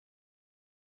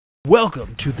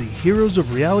Welcome to the Heroes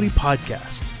of Reality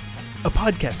podcast, a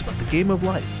podcast about the game of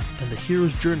life and the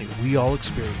hero's journey we all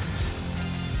experience.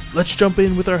 Let's jump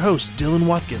in with our host, Dylan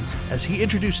Watkins, as he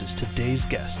introduces today's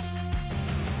guest.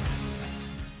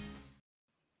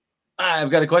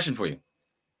 I've got a question for you.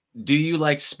 Do you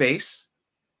like space?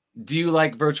 Do you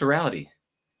like virtual reality?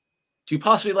 Do you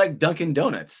possibly like Dunkin'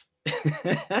 Donuts?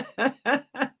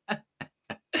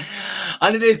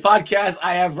 On today's podcast,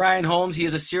 I have Ryan Holmes. He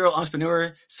is a serial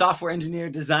entrepreneur, software engineer,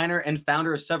 designer, and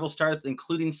founder of several startups,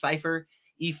 including Cypher,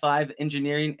 E5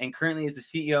 Engineering, and currently is the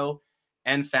CEO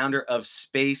and founder of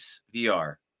Space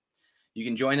VR. You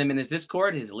can join him in his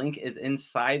Discord. His link is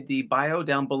inside the bio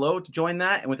down below to join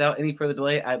that. And without any further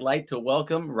delay, I'd like to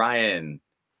welcome Ryan.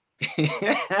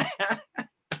 Thanks,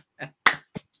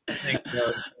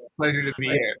 Doug. Pleasure to be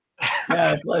here.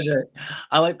 Yeah, pleasure.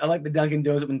 I like the Dunkin'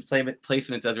 Donuts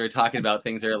placements as we were talking about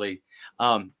things early.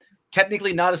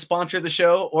 Technically not a sponsor of the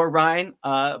show or Ryan,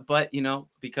 but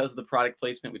because of the product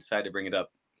placement, we decided to bring it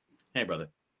up. Hey, brother,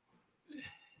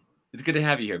 it's good to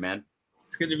have you here, man.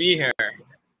 It's good to be here.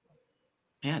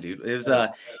 Yeah, dude, it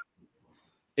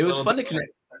was fun to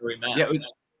connect. Yeah,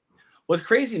 what's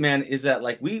crazy, man, is that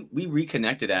like we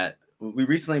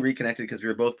recently reconnected because we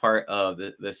were both part of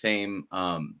the same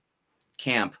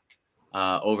camp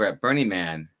over at Burning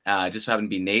Man. Just so happened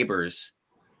to be neighbors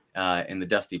in the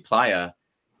Dusty Playa,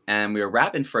 and we were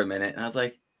rapping for a minute, and I was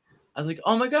like,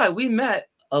 oh my god, we met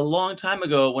a long time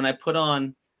ago when I put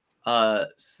on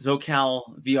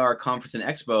SoCal VR Conference and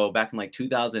Expo back in like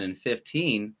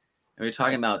 2015, and we were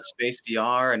talking about space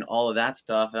VR and all of that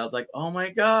stuff, and I was like, oh my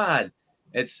god,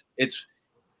 it's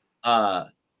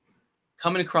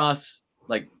coming across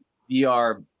like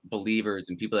VR believers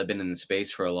and people that have been in the space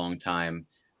for a long time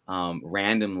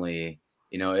randomly.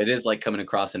 It is like coming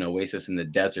across an oasis in the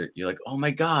desert. You're like, oh my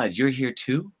god, you're here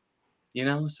too.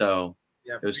 So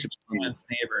yeah, it was super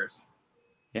neighbors.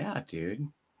 Yeah, dude.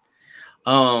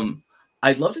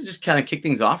 I'd love to just kind of kick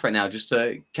things off right now, just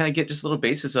to kind of get just a little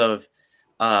basis of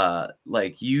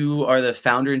like you are the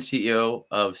founder and CEO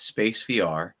of Space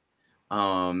VR.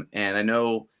 And I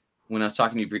know when I was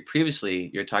talking to you previously,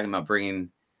 you're talking about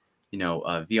bringing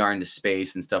VR into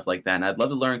space and stuff like that. And I'd love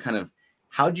to learn kind of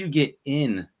how'd you get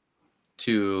in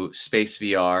to space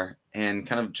VR, and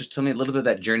kind of just tell me a little bit of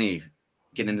that journey,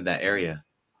 getting into that area.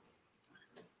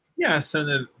 Yeah, so in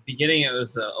the beginning, it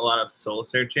was a lot of soul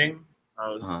searching. I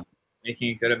was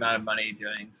making a good amount of money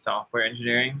doing software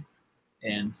engineering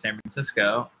in San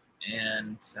Francisco,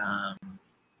 and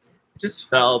it just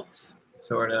felt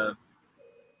sort of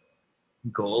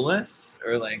goalless,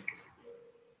 or like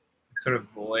sort of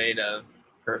void of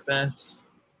purpose.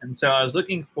 And so I was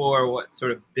looking for what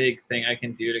sort of big thing I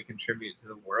can do to contribute to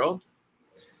the world.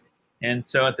 And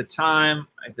so at the time,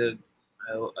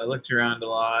 I looked around a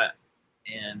lot,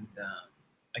 and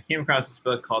I came across this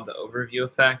book called The Overview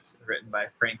Effect, written by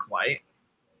Frank White.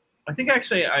 I think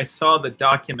actually I saw the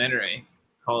documentary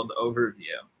called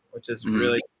Overview, which is a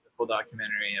really cool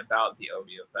documentary about the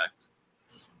Overview Effect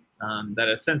that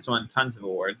has since won tons of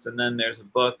awards. And then there's a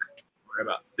book where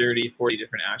about 30, 40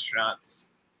 different astronauts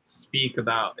speak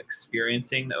about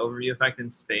experiencing the Overview Effect in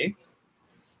space.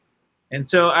 And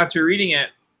so after reading it,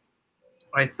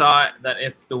 I thought that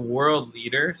if the world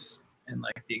leaders and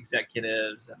like the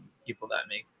executives and people that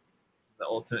make the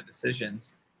ultimate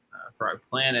decisions for our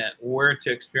planet were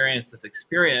to experience this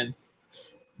experience,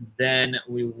 then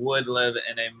we would live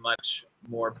in a much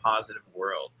more positive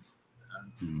world.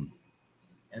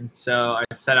 And so I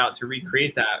set out to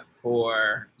recreate that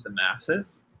for the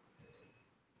masses.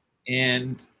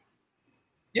 And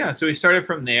yeah, so we started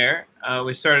from there.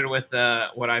 We started with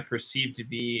what I perceived to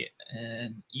be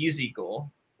an easy goal,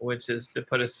 which is to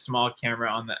put a small camera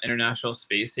on the International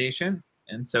Space Station.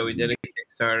 And so we did a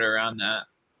Kickstarter around that.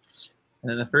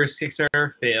 And then the first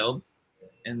Kickstarter failed.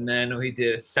 And then we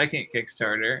did a second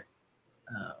Kickstarter.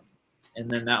 And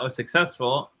then that was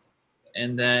successful.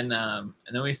 And then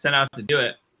we set out to do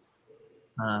it.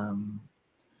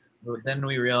 But then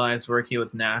we realized working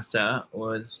with NASA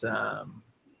was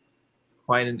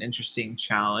quite an interesting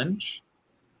challenge.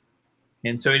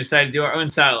 And so we decided to do our own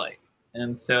satellite.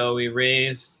 And so we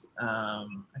raised, I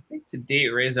think to date,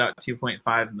 raised out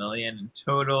 2.5 million in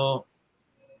total.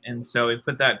 And so we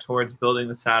put that towards building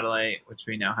the satellite, which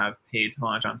we now have paid to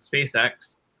launch on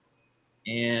SpaceX.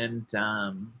 And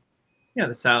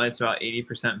the satellite's about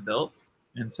 80% built.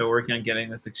 And so working on getting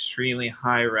this extremely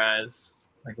high res,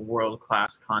 like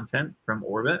world-class content from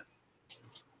orbit.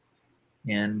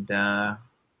 And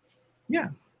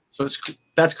So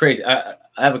that's crazy. I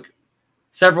have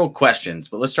several questions,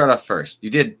 but let's start off first. You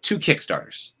did 2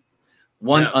 Kickstarters,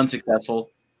 one unsuccessful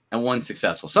and one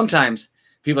successful. Sometimes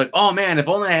people are like, oh man, if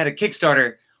only I had a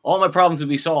Kickstarter, all my problems would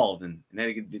be solved. And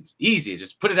then it's easy.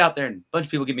 Just put it out there and a bunch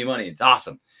of people give me money. It's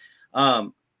awesome.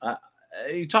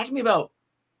 You talked to me about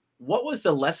what was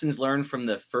the lessons learned from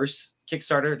the first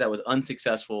Kickstarter that was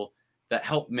unsuccessful that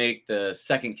helped make the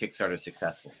second Kickstarter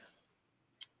successful?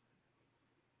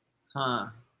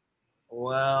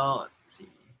 Well, let's see.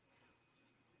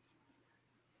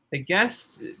 I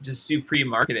guess just do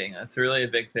pre-marketing. That's really a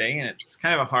big thing, and it's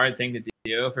kind of a hard thing to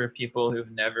do for people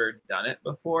who've never done it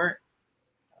before.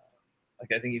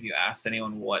 Like, I think if you asked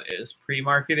anyone what is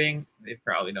pre-marketing, they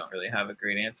probably don't really have a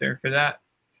great answer for that.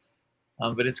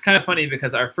 But it's kind of funny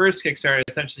because our first Kickstarter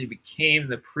essentially became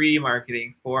the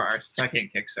pre-marketing for our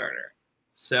second Kickstarter.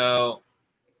 So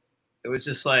it was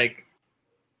just like,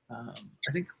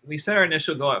 I think we set our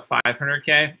initial goal at 500K,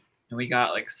 and we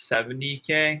got like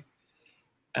 70K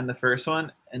on the first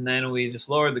one, and then we just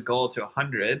lowered the goal to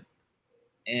 100,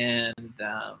 and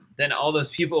then all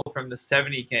those people from the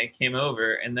 70K came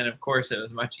over, and then of course it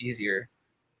was much easier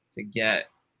to get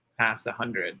past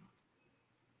 100.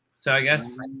 So I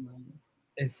guess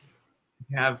if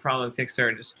you have a problem with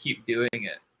Kickstarter, just keep doing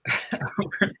it.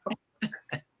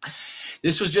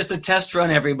 This was just a test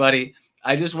run, everybody.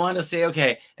 I just want to say,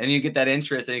 okay, and you get that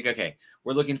interest, and you go, okay,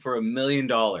 we're looking for $1 million,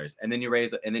 and then you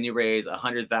raise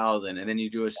 100,000, and then you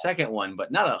do a second one,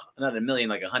 but not a million,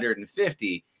 like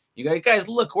 150. You go, guys,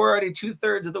 look, we're already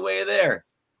 2/3 of the way there.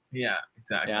 Yeah,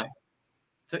 exactly. Yeah,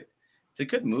 it's a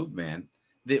good move, man.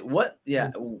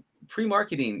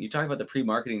 Pre-marketing. You talk about the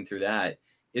pre-marketing through that.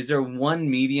 Is there one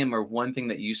medium or one thing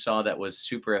that you saw that was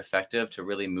super effective to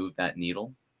really move that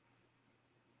needle?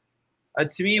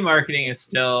 To me, marketing is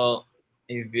still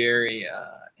a very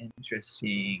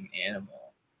interesting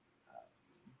animal.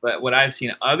 But what I've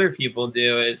seen other people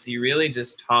do is you really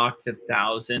just talk to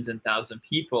thousands and thousands of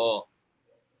people,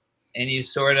 and you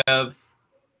sort of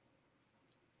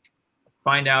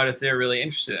find out if they're really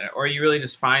interested in it, or you really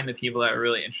just find the people that are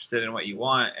really interested in what you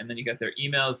want, and then you get their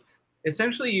emails.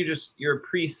 Essentially, you're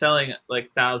pre-selling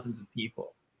like thousands of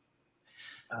people.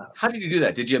 How did you do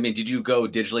that? Did you go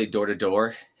digitally door to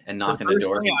door and knock on the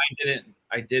door?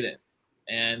 I didn't.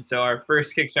 And so our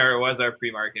first Kickstarter was our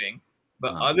pre-marketing,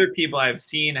 but other people I've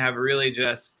seen have really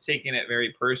just taken it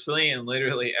very personally, and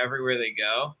literally everywhere they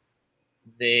go,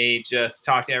 they just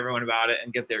talk to everyone about it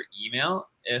and get their email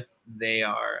if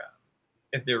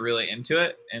they're really into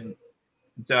it. And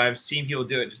so I've seen people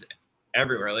do it just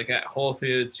everywhere. Like at Whole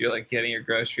Foods, you're like getting your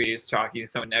groceries, talking to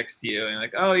someone next to you, and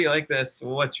like, oh, you like this?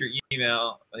 Well, what's your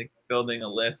email? Like building a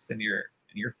list in your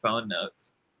phone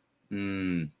notes.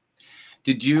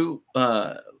 Did you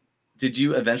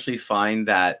eventually find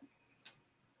that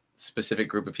specific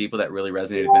group of people that really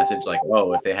resonated with the message? Like,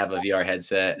 oh, if they have a VR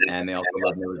headset and they also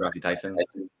love Neil deGrasse Tyson.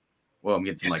 Well, I'm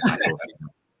getting some like.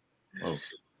 Whoa.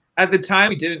 At the time,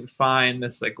 we didn't find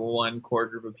this like one core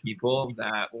group of people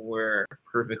that were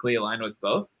perfectly aligned with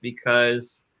both,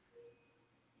 because,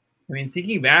 I mean,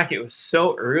 thinking back, it was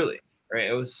so early, right?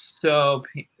 It was so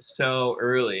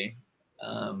early,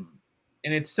 and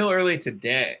it's still early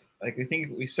today. Like, I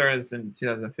think we started this in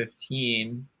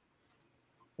 2015.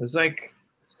 It was like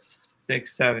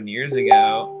 6-7 years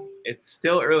ago. It's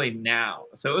still early now,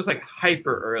 so it was like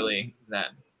hyper early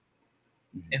then.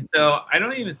 And so I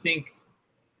don't even think.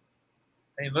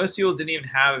 I mean, most people didn't even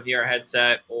have a VR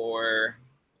headset or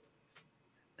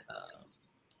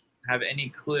have any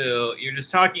clue. You're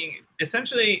just talking.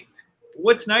 Essentially,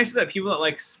 what's nice is that people that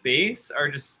like space are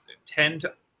just tend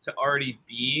to already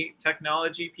be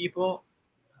technology people.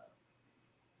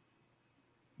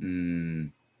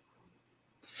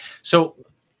 So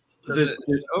it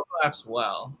overlaps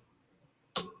well.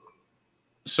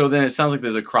 So then it sounds like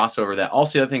there's a crossover. That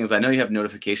also, the other thing is, I know you have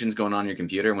notifications going on your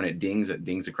computer, and when it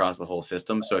dings across the whole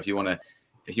system. So if you want to,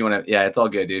 yeah, it's all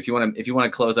good, dude. If you want to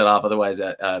close that off, otherwise,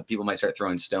 people might start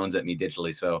throwing stones at me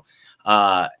digitally. So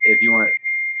if you want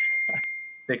to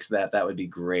fix that, that would be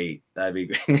great. That'd be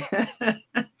great.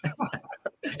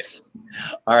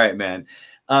 All right, man.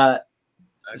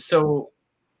 So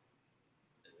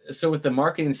with the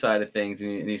marketing side of things,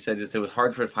 and you said that it was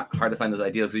hard to find those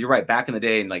ideas. So you're right. Back in the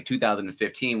day, in like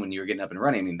 2015, when you were getting up and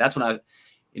running, I mean, that's when I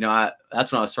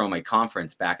was throwing my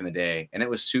conference back in the day, and it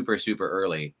was super, super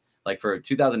early. Like for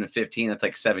 2015, that's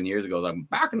like 7 years ago. Like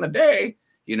back in the day,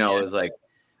 it was like,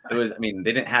 I mean,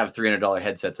 they didn't have $300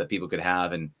 headsets that people could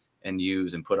have and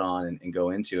use and put on and go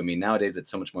into. I mean, nowadays it's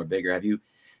so much more bigger. Have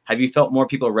you felt more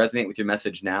people resonate with your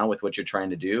message now with what you're trying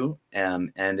to do?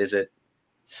 And is it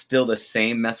still the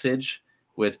same message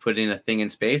with putting a thing in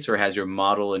space, or has your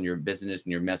model and your business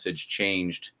and your message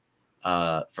changed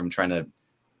from trying to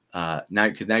now,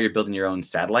 because now you're building your own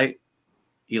satellite,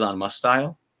 Elon Musk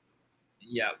style?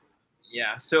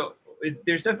 Yeah. So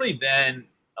there's definitely been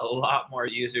a lot more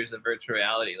users of virtual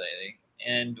reality lately.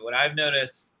 And what I've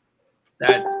noticed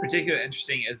that's particularly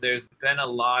interesting is there's been a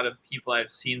lot of people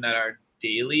I've seen that are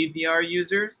daily VR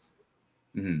users,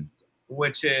 Mm-hmm.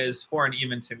 which is foreign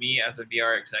even to me as a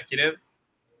VR executive.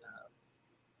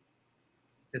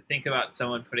 To think about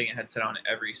someone putting a headset on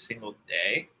every single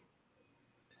day.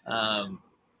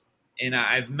 And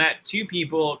I've met two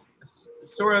people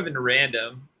sort of in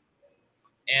random,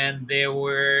 and they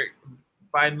were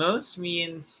by most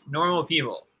means normal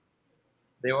people.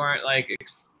 They weren't like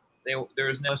there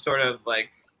was no sort of like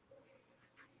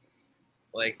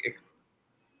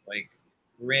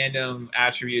random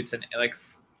attributes and like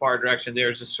far direction. They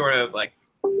were just sort of like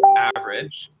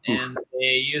average, and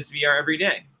they use VR every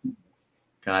day.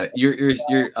 Got it.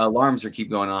 Your alarms are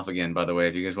keep going off again. By the way,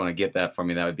 if you guys want to get that for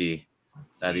me, that'd be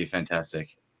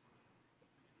fantastic.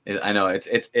 I know it's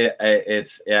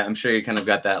yeah. I'm sure you kind of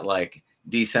got that like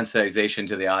desensitization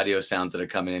to the audio sounds that are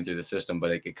coming in through the system,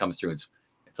 but it comes through.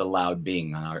 It's a loud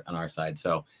being on our side.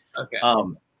 So, okay.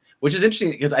 Which is interesting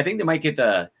because I think they might get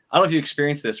I don't know if you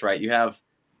experienced this, right? You have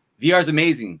VR is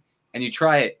amazing, and you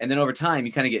try it, and then over time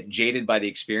you kind of get jaded by the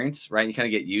experience, right? You kind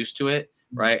of get used to it,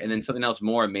 right? And then something else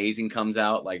more amazing comes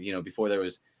out, like before there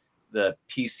was the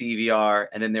PC VR,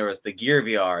 and then there was the Gear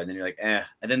VR, and then you're like, and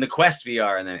then the Quest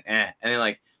VR, and then and then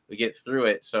like we get through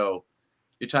it. So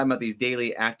you're talking about these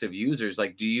daily active users.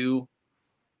 Like, do you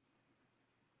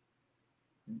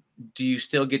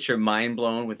still get your mind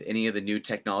blown with any of the new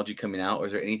technology coming out, or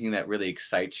is there anything that really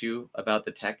excites you about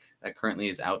the tech that currently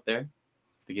is out there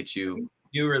to get you?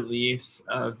 New release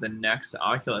of the next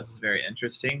Oculus is very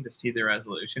interesting to see the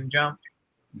resolution jump.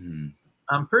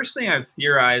 Mm-hmm. Personally, I've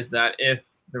theorized that if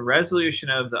the resolution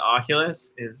of the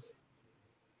Oculus is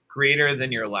greater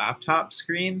than your laptop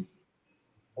screen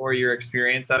or your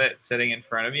experience of it sitting in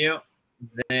front of you,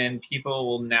 then people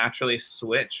will naturally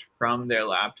switch from their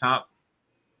laptop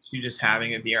to just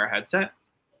having a VR headset.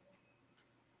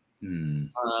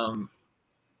 I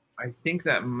think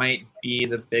that might be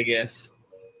the biggest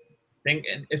thing,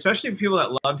 and especially people that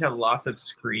love to have lots of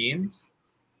screens.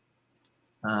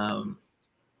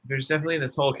 There's definitely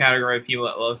this whole category of people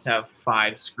that loves to have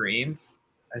 5 screens.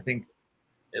 I think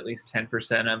at least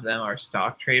 10% of them are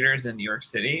stock traders in New York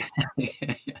City.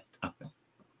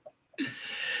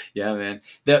 Yeah, man.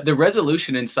 The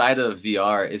resolution inside of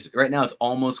VR is right now it's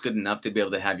almost good enough to be able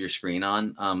to have your screen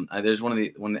on. There's one of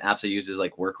the apps I use is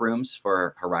like Workrooms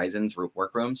for Horizons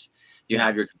Workrooms. You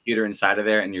have your computer inside of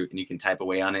there, and you can type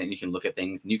away on it, and you can look at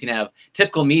things, and you can have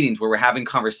typical meetings where we're having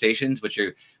conversations, but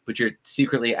you're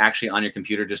secretly actually on your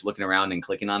computer just looking around and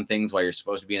clicking on things while you're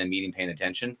supposed to be in a meeting paying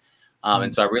attention.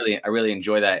 And so I really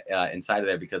enjoy that inside of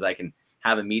there because I can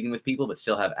have a meeting with people but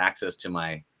still have access to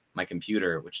my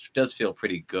computer, which does feel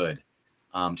pretty good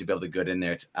to be able to get in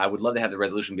there. I would love to have the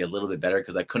resolution be a little bit better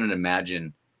because I couldn't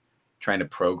imagine trying to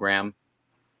program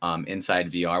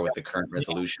inside VR with the current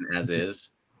resolution as is.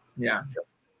 Yeah.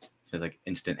 Feels like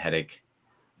instant headache.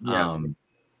 Yeah.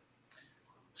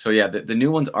 So yeah, the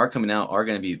new ones are coming out, are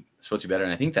going to be supposed to be better.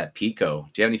 And I think that Pico,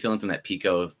 do you have any feelings on that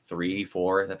Pico 3,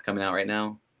 4 that's coming out right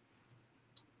now?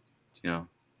 I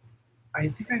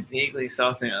think I vaguely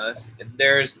saw something on this.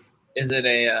 Is it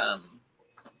a I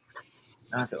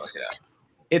have to look it up.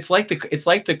 It's like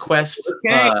the Quest.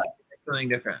 Okay. Something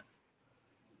different.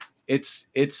 It's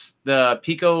the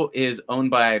Pico is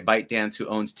owned by ByteDance, who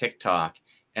owns TikTok,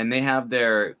 and they have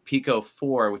their Pico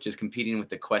 4, which is competing with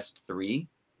the Quest 3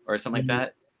 or something like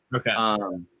that. Okay.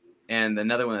 And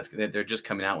another one that they're just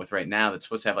coming out with right now that's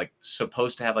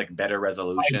supposed to have better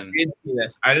resolution. I did see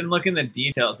this. I didn't look in the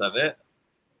details of it.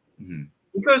 Mm-hmm.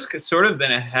 Pico's sort of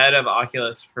been ahead of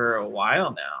Oculus for a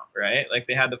while now, right? Like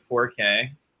they had the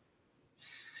 4K.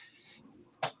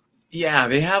 Yeah,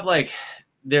 they have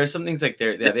there's some things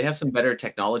they have some better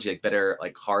technology, better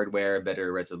hardware,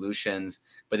 better resolutions,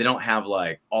 but they don't have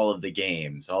all of the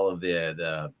games, all of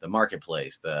the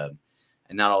marketplace, and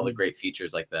not all the great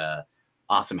features like the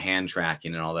awesome hand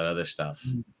tracking and all that other stuff.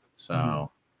 So,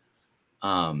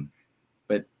 but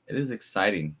it is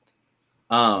exciting.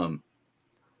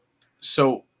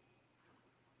 So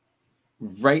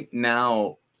right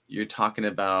now you're talking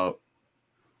about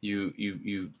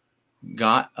you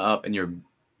got up and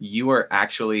you are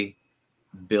actually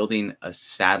building a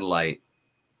satellite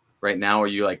right now, or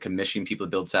you commissioning people to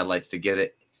build satellites to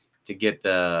get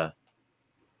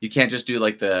you can't just do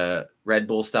the Red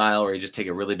Bull style where you just take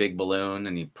a really big balloon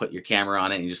and you put your camera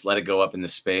on it and you just let it go up into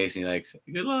space and you're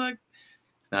good luck.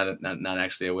 It's not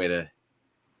actually a way to.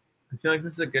 I feel like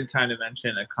this is a good time to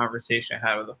mention a conversation I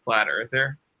had with a flat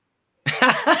earther.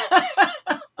 I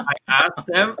asked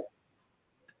him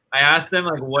I asked them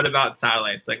like, what about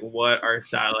satellites? Like, what are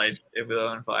satellites if we live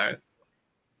on fly Earth?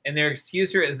 And their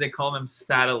excuse here is they call them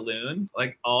satelloons.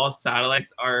 Like all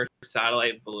satellites are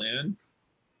satellite balloons.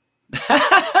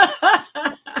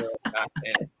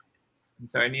 And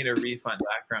so I need a refund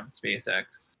back from SpaceX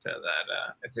so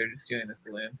that if they're just doing this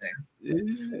balloon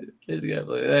thing.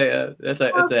 That's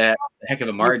a heck of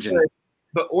a margin.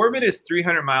 But orbit is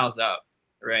 300 miles up,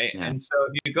 right? Yeah. And so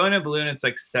if you go in a balloon, it's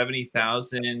like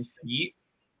 70,000 feet.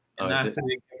 And that's a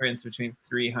big difference between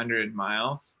 300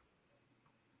 miles.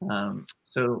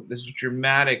 So there's a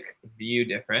dramatic view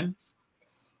difference.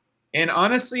 And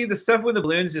honestly, the stuff with the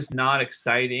balloon is just not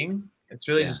exciting. It's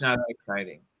really just not that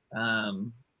exciting.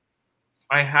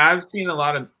 I have seen a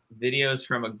lot of videos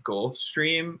from a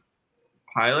Gulfstream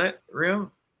pilot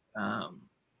room.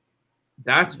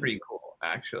 That's pretty cool,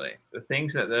 actually. The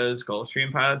things that those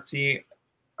Gulfstream pilots see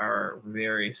are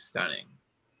very stunning.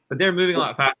 But they're moving a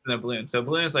lot faster than a balloon. So a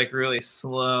balloon is like really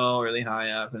slow, really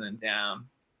high up and then down.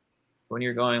 When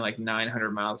you're going like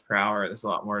 900 miles per hour, there's a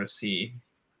lot more to see.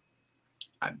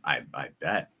 I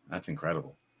bet. That's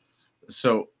incredible.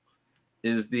 So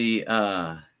is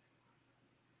you're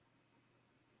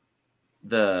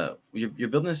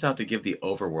building this out to give the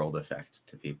overworld effect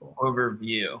to people.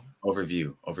 Overview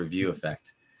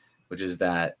effect, which is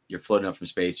that you're floating up from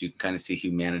space. You can kind of see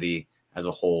humanity as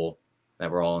a whole,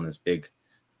 that we're all in this big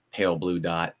pale blue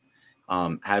dot.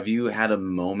 Have you had a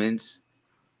moment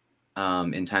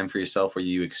in time for yourself where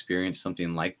you experienced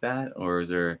something like that, or is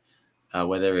there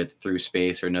whether it's through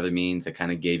space or another means that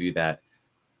kind of gave you that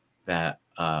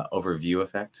overview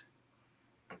effect?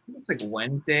 It's like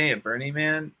Wednesday at Burning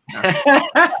Man.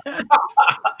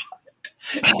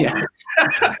 Yeah.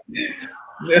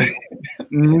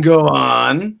 Go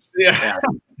on. Yeah.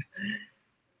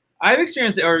 I've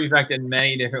experienced the overview effect in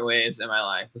many different ways in my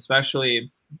life,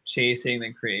 especially chasing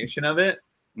the creation of it.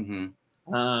 Mm-hmm.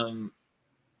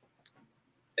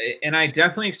 And I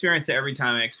definitely experience it every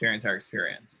time I experience our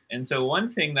experience. And so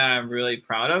one thing that I'm really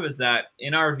proud of is that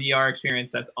in our VR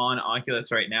experience that's on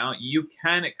Oculus right now, you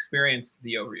can experience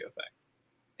the overview effect.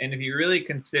 And if you really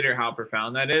consider how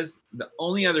profound that is, the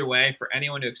only other way for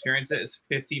anyone to experience it is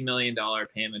 $50 million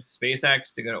payment to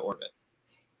SpaceX to go to orbit.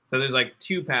 So there's like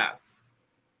two paths.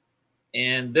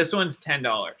 And this one's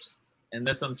 $10 and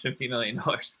this one's $50 million.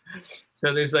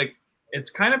 So there's like, it's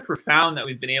kind of profound that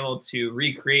we've been able to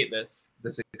recreate this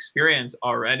experience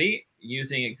already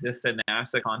using existing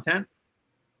NASA content.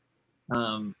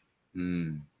 And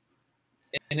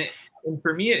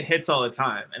for me, it hits all the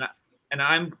time. And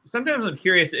I'm sometimes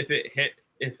curious if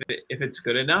it's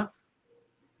good enough.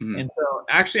 Mm-hmm. And so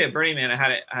actually at Burning Man, I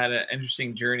had an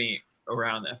interesting journey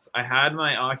around this. I had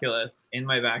my Oculus in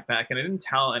my backpack and I didn't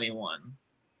tell anyone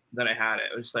that I had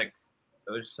it. It was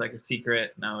just like a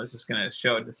secret, and I was just gonna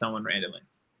show it to someone randomly.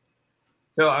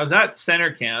 So I was at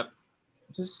center camp,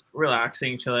 just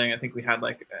relaxing, chilling. I think we had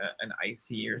like an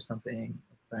icy or something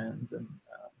with friends, and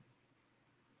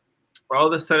all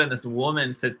of a sudden this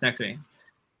woman sits next to me,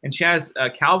 and she has a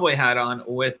cowboy hat on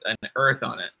with an earth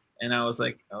on it. And I was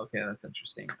like, okay, that's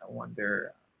interesting. I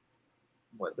wonder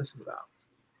what this is about.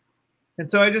 And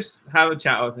so I just have a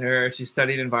chat with her. She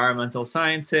studied environmental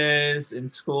sciences in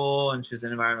school, and she was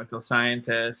an environmental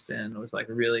scientist and was like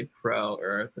really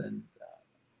pro-Earth and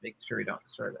making sure we don't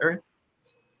destroy the Earth.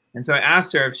 And so I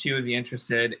asked her if she would be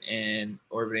interested in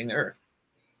orbiting the Earth.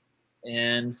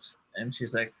 And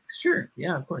she's like, sure,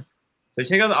 yeah, of course. So I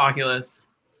take out the Oculus,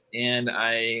 and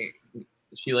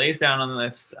she lays down on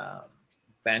this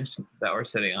bench that we're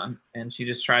sitting on, and she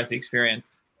just tries the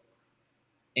experience.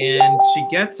 And she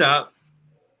gets up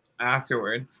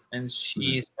afterwards, and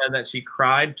she said that she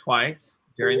cried twice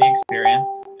during the experience,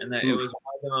 and that it was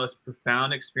one of the most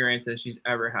profound experiences she's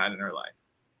ever had in her life.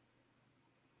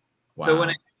 Wow. So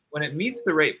when it meets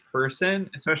the right person,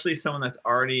 especially someone that's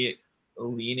already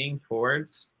leaning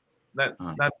towards that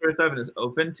sort of stuff and is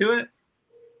open to it,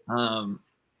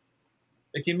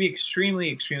 it can be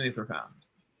extremely, extremely profound.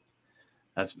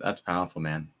 That's powerful,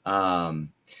 man.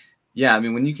 Yeah, I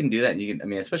mean, when you can do that, you can. I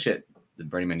mean, especially at the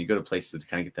Burning Man, you go to places to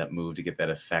kind of get that move, to get that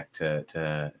effect,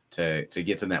 to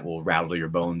get something that will rattle your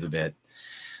bones a bit.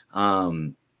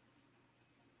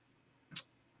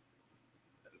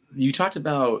 You talked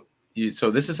about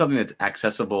so this is something that's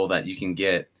accessible that you can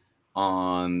get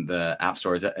on the App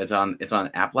Store. It's on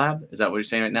App Lab. Is that what you're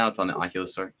saying right now? It's on the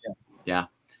Oculus Store. Yeah.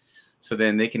 So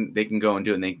then they can go and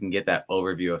do it, and they can get that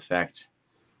overview effect.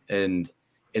 And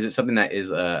is it something that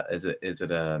is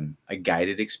it a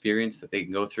guided experience that they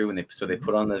can go through, and they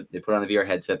put on the VR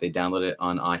headset, they download it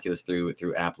on Oculus through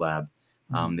App Lab.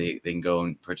 They can go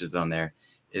and purchase it on there.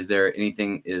 Is there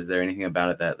anything about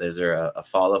it that is there a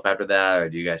follow-up after that, or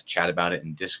do you guys chat about it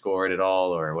in Discord at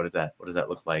all, or what does that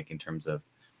look like in terms of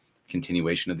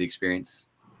continuation of the experience?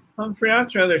 For now,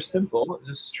 it's rather simple.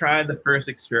 Just try the first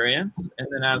experience, and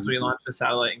then as we launch the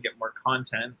satellite and get more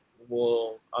content,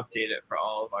 we'll update it for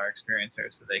all of our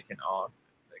experiencers so they can all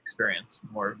experience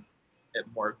it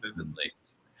more vividly.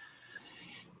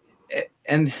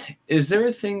 And is there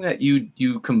a thing that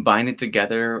you combine it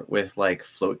together with like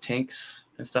float tanks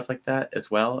and stuff like that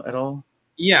as well at all?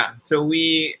 Yeah, so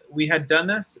we had done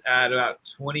this at about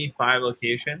 25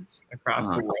 locations across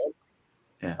the world.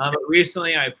 Yeah. But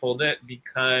recently I pulled it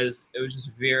because it was just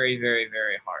very, very,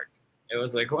 very hard. It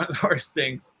was like one of the hardest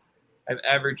things I've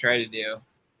ever tried to do.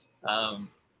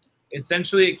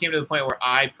 Essentially, it came to the point where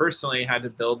I personally had to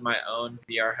build my own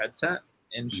VR headset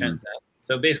in Shenzhen.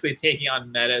 So basically taking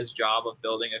on Meta's job of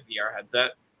building a VR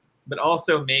headset, but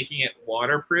also making it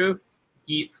waterproof,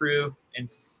 heat-proof,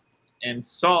 and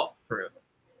salt-proof.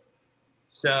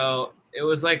 So it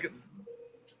was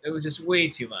just way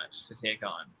too much to take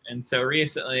on. And so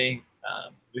recently,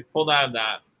 we pulled out of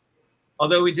that.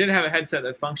 Although we did have a headset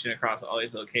that functioned across all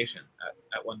these locations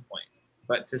at one point.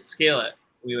 But to scale it,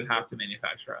 we would have to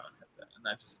manufacture our own headset, and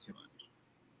that's just too much.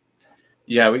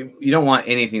 Yeah, you don't want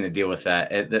anything to deal with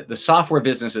that. The software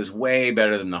business is way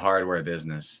better than the hardware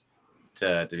business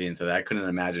to be into that. I couldn't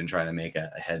imagine trying to make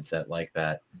a headset like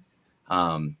that.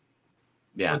 What's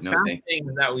fascinating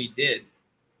is that we did.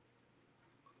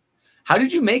 How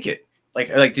did you make it?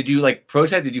 Like did you like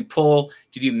prototype? Did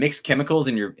you mix chemicals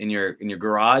in your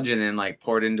garage and then like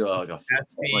pour it into a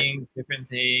testing different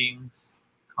things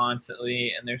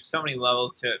constantly? And there's so many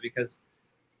levels to it because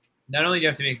not only do you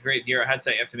have to make a great VR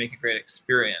headset, you have to make a great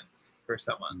experience for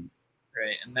someone,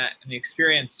 right? And the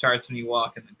experience starts when you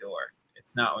walk in the door.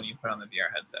 It's not when you put on the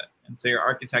VR headset. And so you're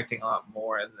architecting a lot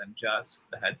more than just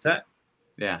the headset.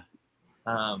 Yeah.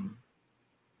 But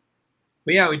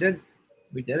yeah, we did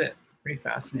it. Pretty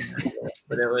fascinating,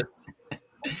 but it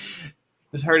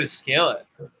was hard to scale it.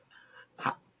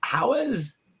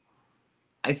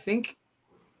 I think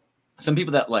some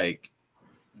people that like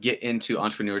get into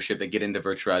entrepreneurship, that get into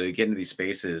virtual reality, get into these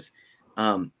spaces,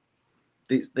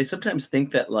 they sometimes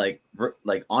think that like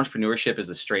entrepreneurship is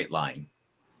a straight line.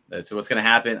 So what's going to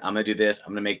happen? I'm going to do this. I'm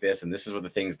going to make this, and this is what the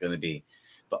thing's going to be.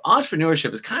 But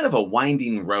entrepreneurship is kind of a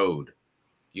winding road,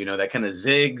 that kind of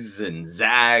zigs and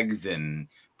zags and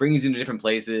brings you into different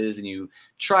places, and you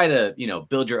try to,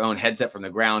 build your own headset from the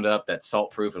ground up that's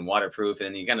salt proof and waterproof, and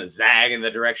then you kind of zag in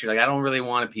the direction like, I don't really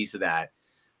want a piece of that.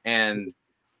 And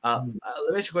let me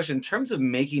ask you a question. In terms of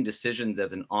making decisions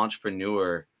as an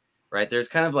entrepreneur, right? There's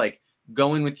kind of like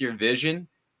going with your vision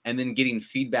and then getting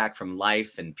feedback from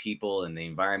life and people and the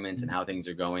environment and how things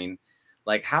are going.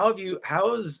 Like, how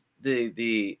has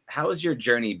your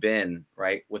journey been,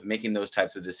 right, with making those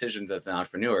types of decisions as an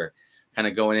entrepreneur? Kind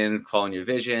of going in, calling your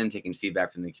vision, taking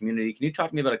feedback from the community. Can you talk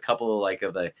to me about a couple of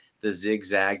the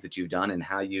zigzags that you've done and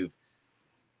how you've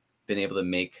been able to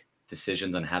make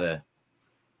decisions on how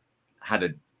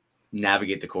to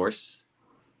navigate the course?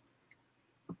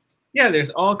 Yeah, there's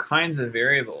all kinds of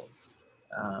variables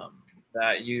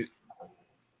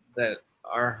that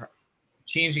are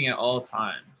changing at all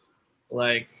times.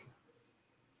 Like,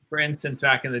 for instance,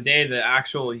 back in the day, the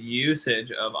actual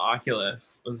usage of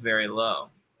Oculus was very low.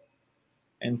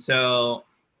 And so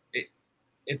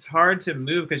it's hard to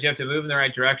move because you have to move in the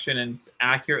right direction and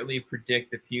accurately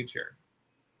predict the future.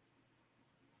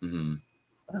 Mm-hmm.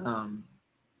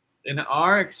 In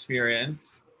our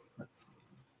experience, let's see.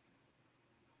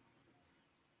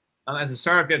 As a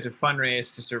startup, you have to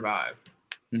fundraise to survive.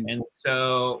 Mm-hmm. And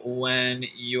so when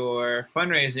you're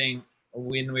fundraising,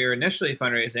 when we were initially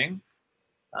fundraising,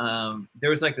 there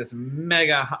was like this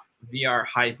mega VR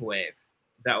hype wave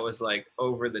that was like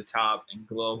over the top and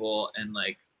global and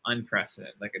like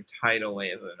unprecedented, like a tidal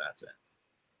wave of investment.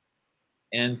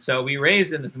 And so we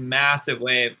raised in this massive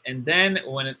wave. And then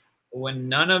when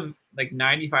none of like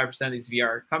 95% of these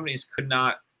VR companies could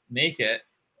not make it,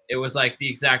 it was like the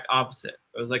exact opposite.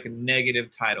 It was like a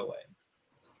negative tidal wave.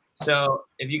 So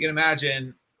if you can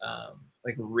imagine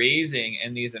like raising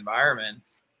in these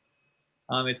environments,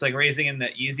 it's like raising in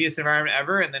the easiest environment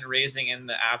ever and then raising in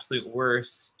the absolute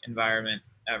worst environment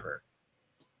ever.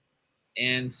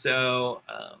 And so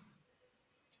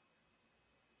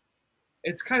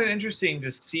it's kind of interesting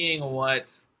just seeing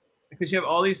because you have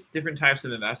all these different types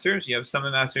of investors. You have some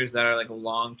investors that are like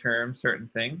long-term certain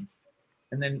things,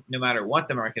 and then no matter what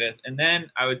the market is. And then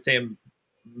I would say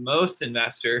most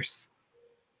investors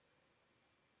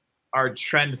are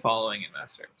trend following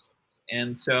investors.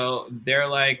 And so they're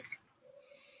like,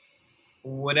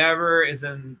 whatever's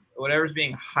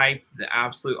being hyped the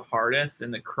absolute hardest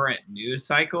in the current news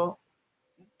cycle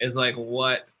is like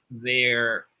what's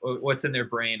in their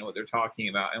brain, what they're talking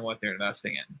about, and what they're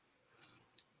investing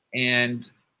in. And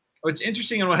what's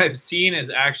interesting and what I've seen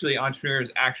is actually entrepreneurs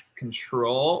actually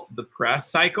control the press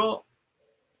cycle,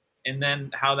 and then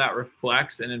how that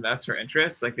reflects in investor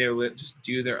interest. Like they just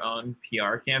do their own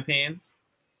PR campaigns,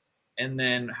 and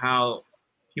then how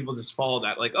people just follow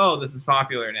that. Like, oh, this is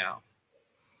popular now,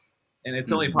 and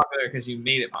it's only popular because you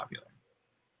made it popular.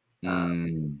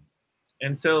 And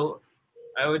so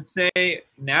I would say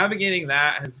navigating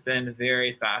that has been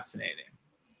very fascinating.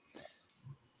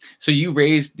 So did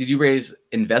you raise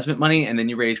investment money and then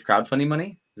you raised crowdfunding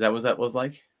money? Is that what that was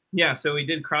like? Yeah, so we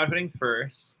did crowdfunding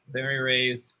first, then we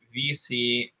raised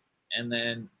VC, and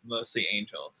then mostly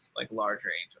angels, like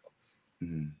larger angels.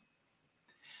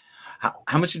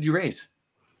 How much did you raise?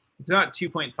 It's about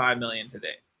 2.5 million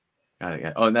today. Got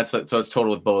it. Oh, and so it's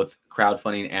total with both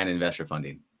crowdfunding and investor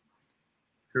funding.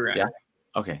 Correct. Yeah.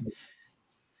 Okay.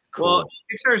 Cool. Well,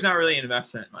 Kickstarter is not really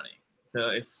investment money, so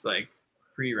it's like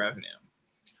pre-revenue.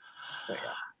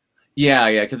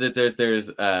 Yeah, because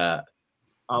there's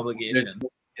obligation.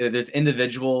 There's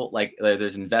individual, like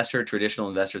there's traditional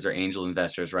investors or angel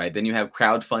investors, right? Then you have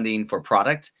crowdfunding for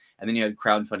product, and then you have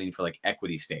crowdfunding for like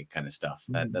equity stake kind of stuff.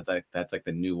 That's like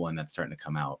the new one that's starting to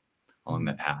come out along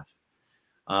that path.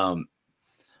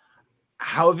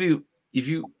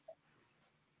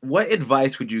 What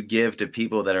advice would you give to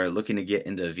people that are looking to get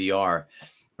into VR,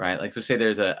 right? Like, so say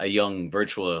there's a young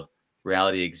virtual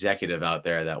reality executive out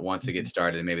there that wants to get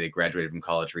started, and maybe they graduated from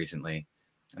college recently,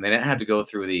 and they didn't have to go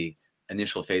through the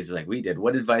initial phases like we did.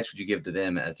 What advice would you give to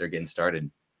them as they're getting started?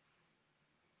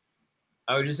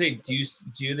 I would just say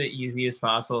do the easiest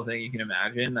possible thing you can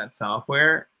imagine. That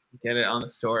software, get it on the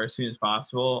store as soon as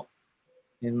possible,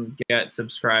 and get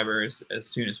subscribers as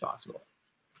soon as possible.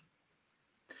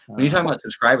 When you're talking about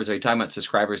subscribers, are you talking about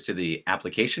subscribers to the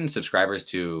application, subscribers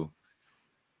to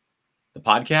the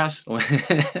podcast?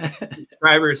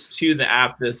 Subscribers to the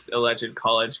app this alleged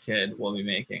college kid will be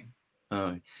making.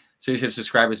 Oh, so you said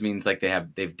subscribers means like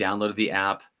they've downloaded the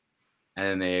app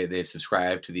and then they've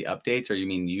subscribed to the updates, or you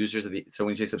mean users of the? So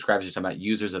when you say subscribers, you're talking about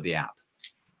users of the app.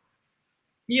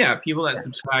 Yeah, people that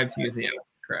subscribe to use the app.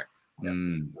 Correct.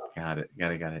 Got it.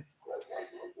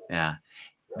 Yeah.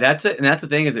 That's it. And that's the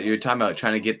thing, is that you're talking about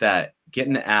trying to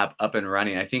getting the app up and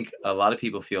running. I think a lot of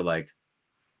people feel like,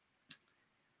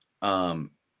 I've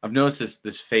noticed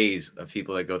this phase of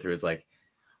people that go through is like,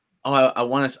 oh, I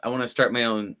want to start my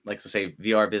own, like, let's say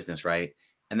VR business, right?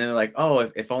 And then they're like, oh,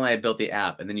 if only I built the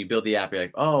app. And then you build the app, you're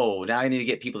like, oh, now I need to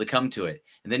get people to come to it.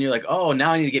 And then you're like, oh,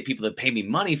 now I need to get people to pay me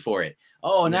money for it.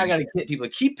 Oh, now I got to get people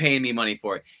to keep paying me money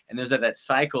for it. And there's that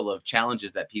cycle of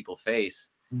challenges that people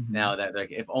face now, that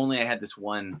like, if only I had if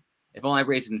only I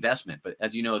raised investment. But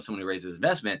as you know, as someone who raises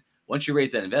investment, once you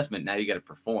raise that investment, now you got to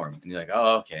perform. And you're like,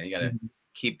 oh, okay. And you got to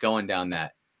keep going down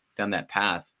that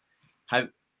path. Have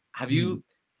you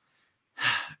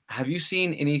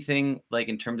seen anything like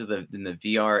in terms of in the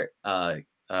VR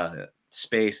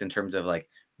space, in terms of like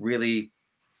really,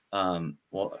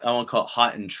 well, I won't call it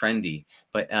hot and trendy,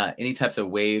 but any types of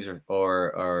waves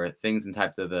or things in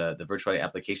types of the virtual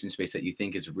application space that you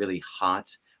think is really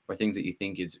hot, or things that you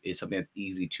think is something that's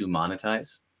easy to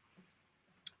monetize?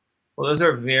 Well, those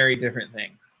are very different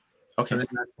things. Okay. So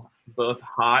that's both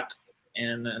hot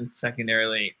and then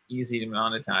secondarily easy to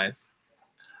monetize.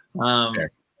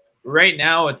 Right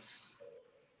now it's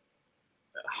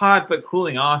hot but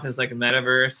cooling off is like a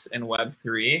metaverse and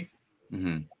Web3,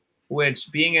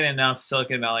 which, being in enough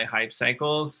Silicon Valley hype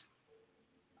cycles,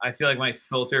 I feel like my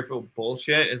filter for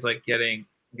bullshit is like getting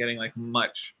like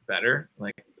much better.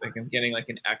 Like I'm getting like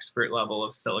an expert level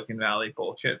of Silicon Valley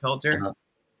bullshit filter.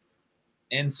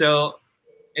 And so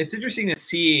it's interesting to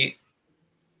see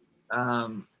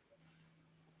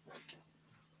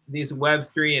these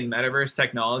Web3 and metaverse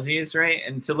technologies, right?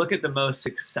 And to look at the most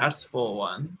successful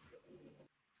ones,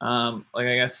 like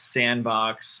I guess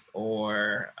Sandbox,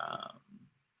 or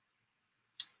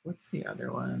what's the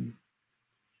other one?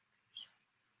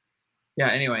 Yeah,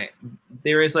 anyway,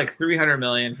 there is like 300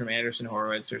 million from Andreessen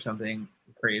Horowitz or something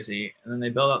crazy. And then they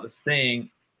build out this thing,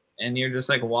 and you're just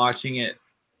like watching it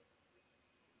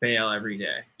fail every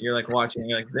day. You're like watching,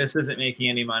 you're like, this isn't making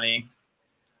any money,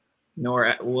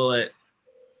 nor will it.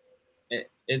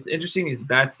 It's interesting, these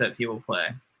bets that people play.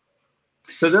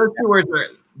 So those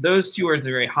two words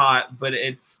are very hot, but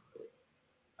it's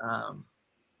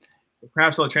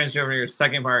perhaps I'll transition over to your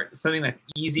second part, something that's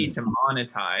easy to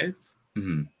monetize.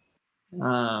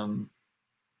 I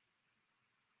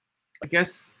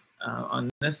guess on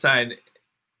this side,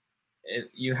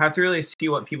 you have to really see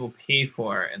what people pay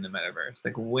for in the metaverse.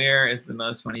 Like, where is the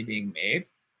most money being made?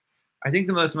 I think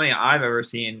the most money I've ever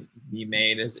seen be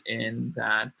made is in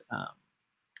that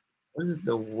what is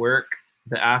the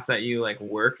app that you like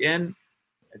work in?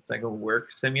 It's like a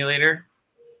work simulator.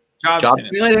 Job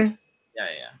simulator?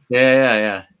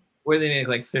 Yeah. Where they make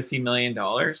like $50 million.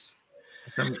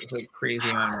 Some like crazy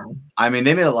amount of money. I mean,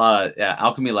 they made a lot of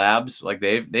Alchemy Labs. Like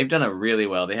they've done it really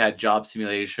well. They had Job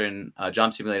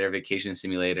Simulator, Vacation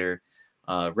Simulator,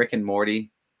 Rick and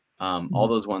Morty. All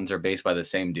those ones are based by the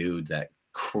same dudes that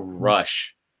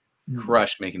crush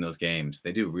making those games.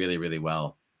 They do really, really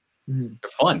well. They're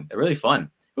fun. They're really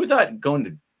fun. Who thought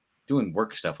doing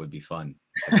work stuff would be fun?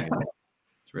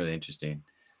 It's really interesting.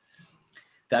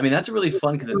 I mean, that's really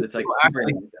fun because it's like super.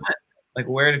 Like,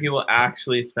 where do people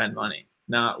actually spend money?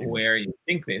 Not where you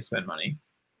think they spend money.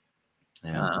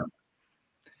 Yeah.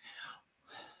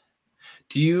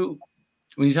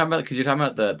 When you talk about, because you're talking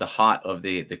about the hot of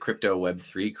the crypto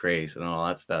Web3 craze and all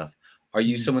that stuff, are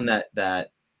you someone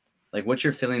that like, what's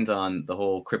your feelings on the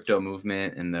whole crypto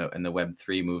movement and the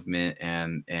Web3 movement,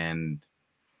 and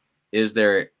is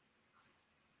there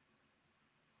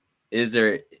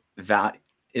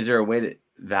a way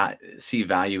to see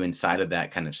value inside of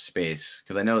that kind of space?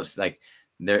 Because I know it's like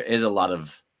there is a lot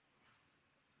of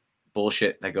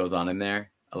bullshit that goes on in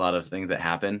there, a lot of things that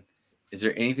happen. Is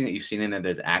there anything that you've seen in there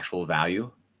that's actual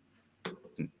value?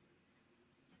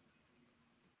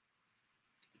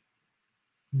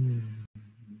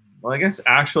 Well, I guess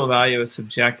actual value is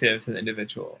subjective to the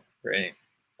individual, right?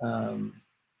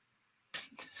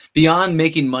 Beyond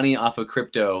making money off of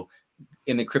crypto,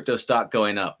 in the crypto stock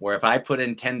going up, where if I put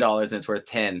in $10 and it's worth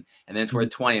 10 and then it's worth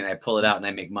 20 and I pull it out and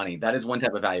I make money, that is one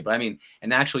type of value. But I mean,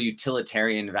 an actual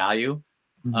utilitarian value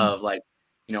of, like,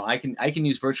 you know, I can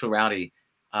use virtual reality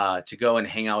to go and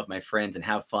hang out with my friends and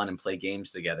have fun and play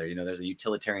games together. You know, there's a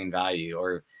utilitarian value,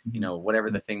 or, you know, whatever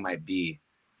the thing might be,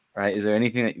 right? Is there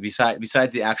anything that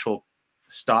besides the actual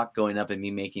stock going up and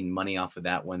me making money off of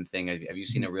that one thing? Have you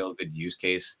seen a real good use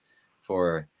case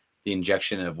for the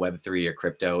injection of Web3 or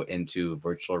crypto into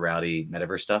virtual reality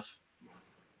metaverse stuff?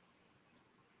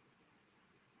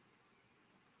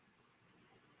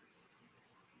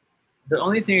 The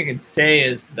only thing I can say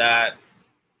is that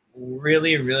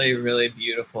really, really, really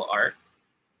beautiful art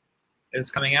is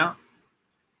coming out.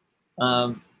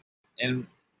 And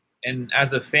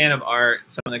as a fan of art,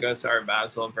 someone that goes to Art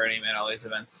Basel, Burning Man, all these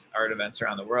art events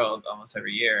around the world almost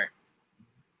every year,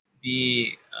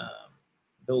 the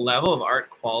level of art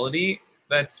quality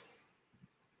that's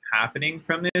happening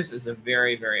from this is a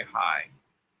very, very high.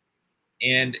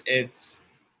 And it's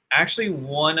actually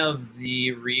one of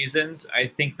the reasons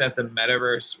I think that the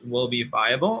metaverse will be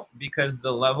viable, because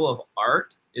the level of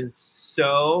art is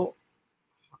so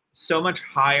much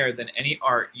higher than any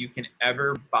art you can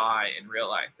ever buy in real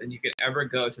life, than you could ever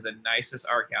go to the nicest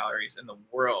art galleries in the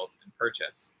world and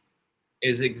purchase,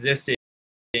 is existing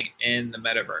in the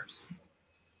metaverse.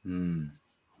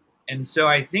 And so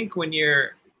I think when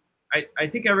you're, I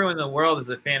think everyone in the world is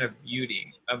a fan of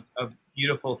beauty, of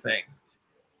beautiful things.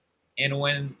 And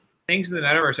when things in the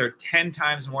metaverse are 10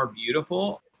 times more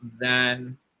beautiful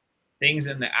than things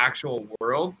in the actual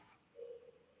world,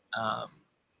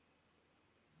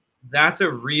 that's a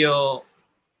real,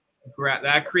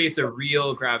 that creates a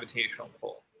real gravitational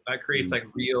pull. That creates like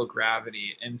real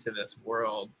gravity into this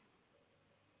world.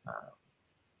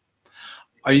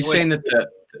 Are you saying that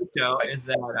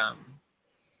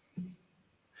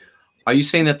are you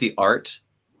saying that the art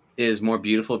is more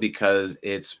beautiful because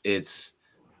it's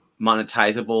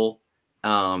monetizable,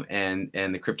 and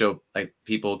the crypto, like,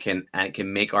 people can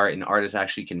make art, and artists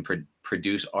actually can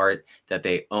produce art that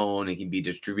they own and can be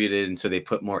distributed, and so they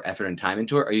put more effort and time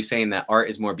into it? Are you saying that art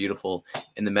is more beautiful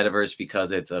in the metaverse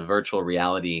because it's a virtual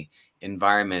reality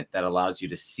environment that allows you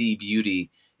to see beauty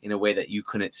in a way that you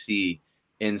couldn't see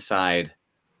inside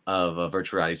of a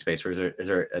virtual reality space? Or is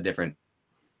there a different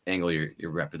angle you're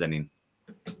representing?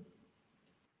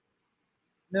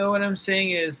 No, what I'm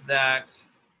saying is that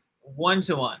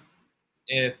one-to-one,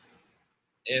 if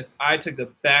I took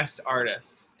the best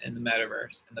artists in the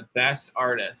metaverse and the best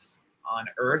artists on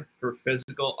Earth for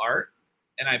physical art,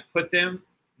 and I put them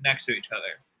next to each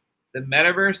other, the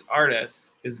metaverse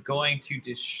artist is going to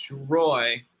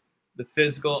destroy the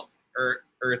physical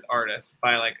Earth artist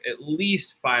by like at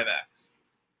least 5x,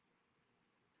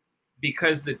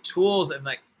 because the tools and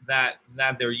like that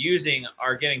they're using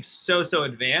are getting so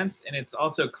advanced, and it's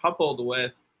also coupled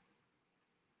with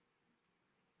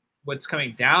what's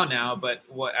coming down now, but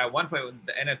what at one point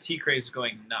the NFT craze is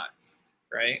going nuts,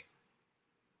 right?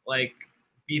 Like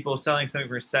people selling something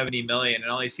for 70 million,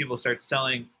 and all these people start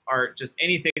selling art, just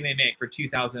anything they make, for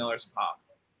 $2,000 a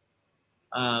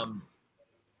pop.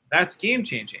 That's game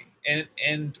changing,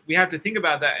 and we have to think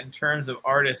about that in terms of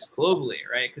artists globally,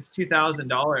 right? Because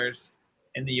 $2,000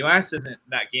 in the U.S. isn't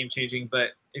that game changing, but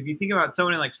if you think about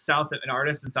someone in like an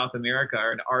artist in South America,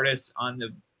 or an artist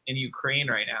in Ukraine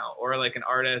right now, or like an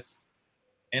artist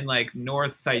in like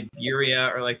North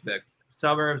Siberia, or like the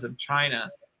suburbs of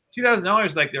China, $2,000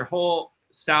 is like their whole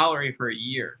salary for a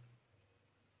year.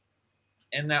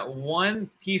 And that one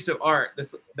piece of art,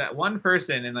 that one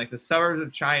person in like the suburbs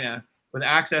of China with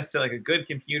access to like a good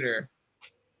computer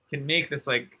can make this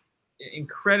like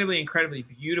incredibly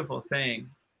beautiful thing.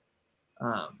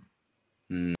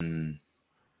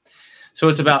 So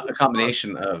it's about a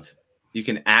combination of, you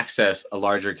can access a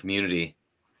larger community,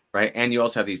 right? And you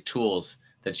also have these tools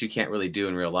that you can't really do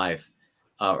in real life,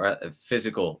 or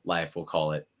physical life, we'll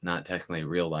call it, not technically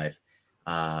real life,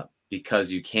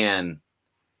 because you can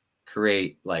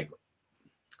create like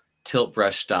tilt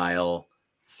brush style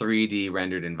 3D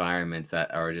rendered environments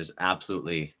that are just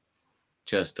absolutely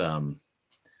just a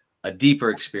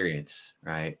deeper experience,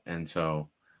 right? And so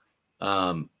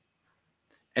and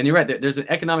you're right, there's an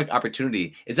economic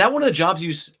opportunity. Is that one of the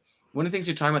jobs one of the things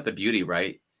you're talking about, the beauty,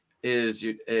 right? Is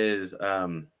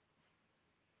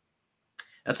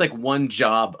that's like one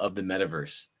job of the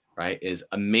metaverse, right? Is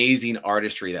amazing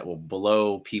artistry that will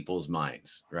blow people's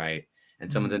minds, right?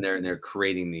 And someone's in there and they're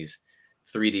creating these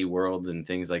 3D worlds and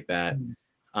things like that.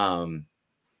 That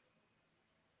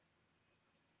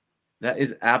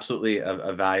is absolutely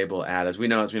a valuable ad, as we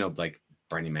know, like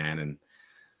Burning Man and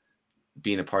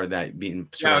being a part of that, being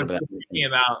surrounded by that. Thinking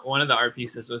about one of the art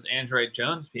pieces was Android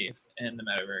Jones' piece in the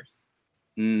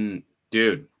metaverse.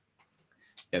 Dude,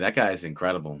 yeah, that guy is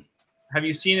incredible. Have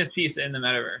you seen his piece in the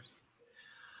metaverse?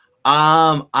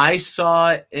 I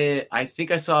saw it. I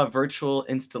think I saw a virtual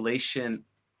installation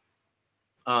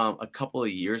a couple of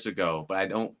years ago, but I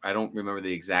don't remember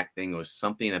the exact thing. It was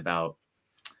something about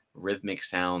rhythmic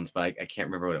sounds, but I can't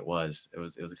remember what it was. It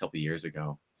was a couple of years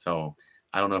ago. So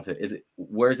I don't know if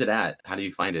where's it at? How do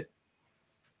you find it?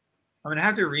 I'm gonna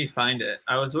have to re-find it.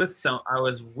 I was with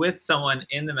someone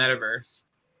in the metaverse,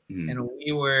 and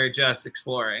we were just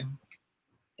exploring,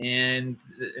 and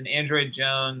an Android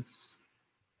Jones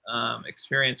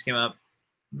experience came up.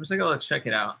 I was like, oh, let's check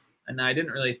it out. And I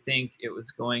didn't really think it was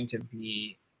going to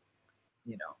be,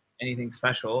 anything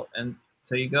special. And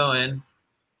so you go in,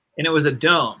 and it was a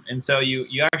dome. And so you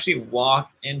actually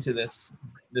walk into this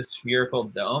spherical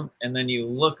dome, and then you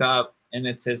look up, and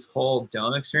it's his whole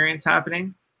dome experience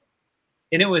happening.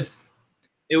 And it was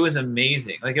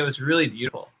amazing. Like, it was really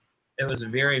beautiful. It was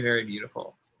very, very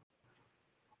beautiful.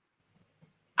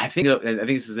 I think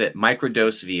this is it.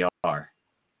 Microdose VR.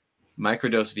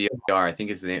 Microdose VR, I think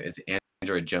is the name. It's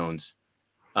Android Jones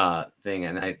thing,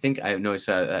 and I think I noticed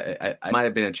I might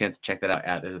have been a chance to check that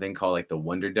out. There's a thing called like the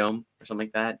Wonder Dome or something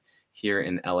like that here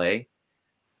in LA.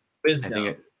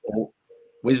 Wisdom.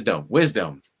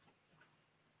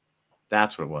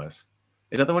 That's what it was.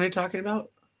 Is that the one you're talking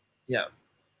about? Yeah.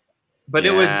 But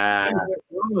it was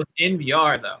in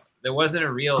VR though. There wasn't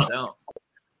a real dome.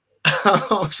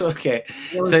 Oh, so okay.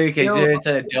 So it's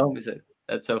a dome.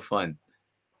 That's so fun.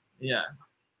 Yeah.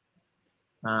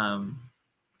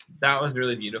 That was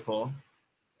really beautiful.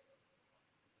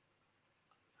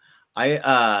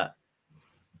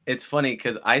 It's funny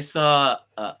because I saw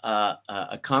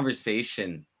a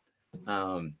conversation.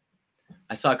 I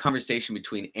saw a conversation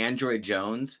between Android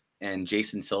Jones and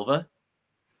Jason Silva.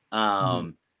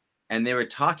 And they were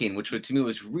talking, which to me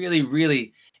was really,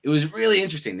 really, it was really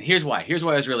interesting. Here's why it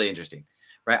was really interesting,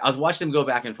 right? I was watching them go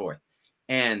back and forth,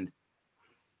 and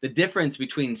the difference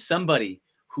between somebody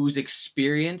who's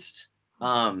experienced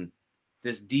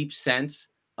this deep sense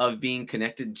of being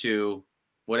connected to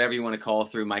whatever you want to call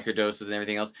through microdoses and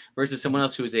everything else versus someone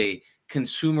else who is a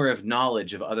consumer of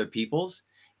knowledge of other people's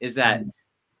is that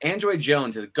Android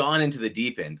Jones has gone into the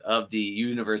deep end of the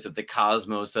universe, of the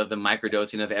cosmos, of the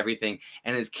microdosing of everything,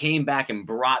 and has came back and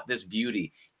brought this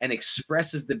beauty and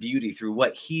expresses the beauty through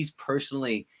what he's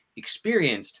personally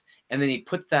experienced. And then he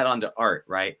puts that onto art,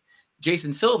 right?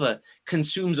 Jason Silva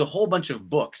consumes a whole bunch of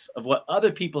books of what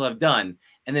other people have done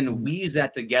and then weaves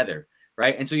that together,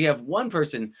 right? And so you have one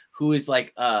person who is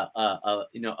like a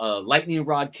lightning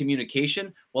rod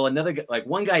communication, while another, like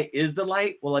one guy is the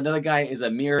light, while another guy is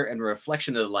a mirror and a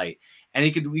reflection of the light. And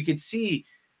we could see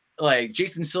like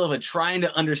Jason Silva trying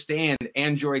to understand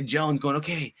Android Jones, going,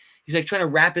 okay, he's like trying to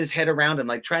wrap his head around him,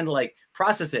 like trying to like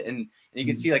process it. And you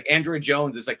can see like Android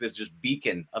Jones is like this just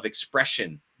beacon of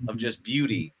expression, of just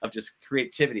beauty, of just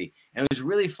creativity. And it was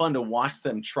really fun to watch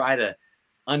them try to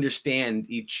understand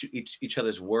each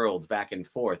other's worlds back and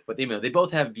forth. But they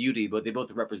both have beauty, but they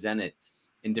both represent it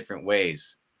in different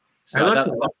ways. So I thought,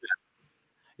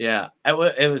 yeah,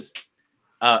 it was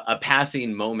a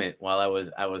passing moment while I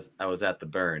was at the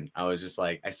burn. I was just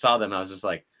like, I saw them. I was just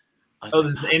like, this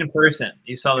is in person.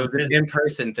 You saw the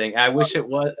in-person thing. I wish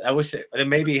it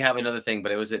maybe have another thing,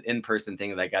 but it was an in-person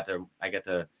thing that I got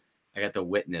to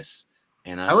witness.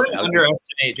 And I wouldn't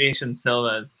underestimate Jason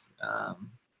Silva's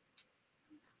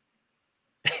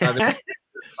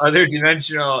other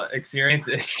dimensional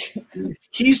experiences.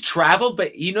 He's traveled,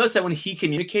 but you notice that when he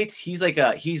communicates, he's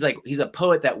a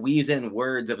poet that weaves in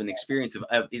words of an experience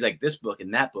of he's like this book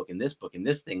and that book and this book and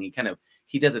this thing.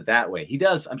 He does it that way. He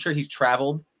does. I'm sure he's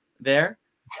traveled there,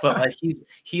 but like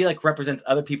he like represents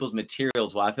other people's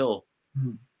materials. While I feel,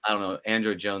 I don't know,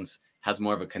 Andrew Jones has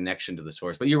more of a connection to the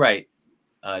source. But you're right.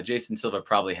 Jason Silva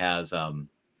probably has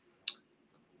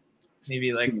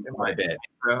maybe like my bit.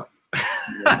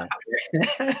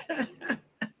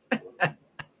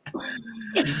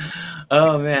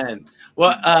 Oh man.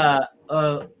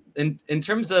 Well, in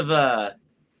terms of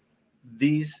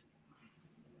these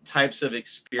types of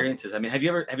experiences, I mean, have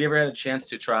you ever had a chance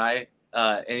to try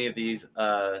any of these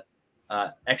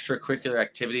extracurricular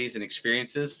activities and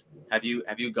experiences? Have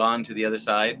you gone to the other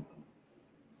side?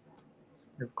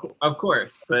 Of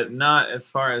course, but not as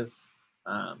far as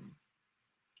a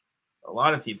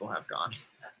lot of people have gone.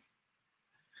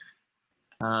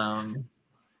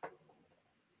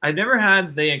 I've never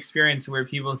had the experience where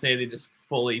people say they just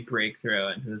fully break through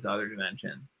into this other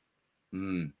dimension.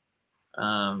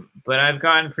 But I've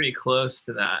gotten pretty close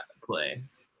to that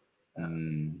place.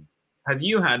 Have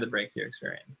you had the breakthrough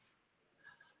experience?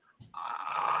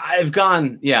 I've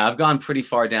gone pretty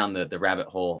far down the rabbit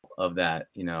hole of that,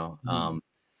 you know.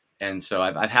 And so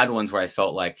I've had ones where I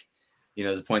felt like, you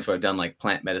know, there's points where I've done like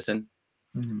plant medicine.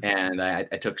 And I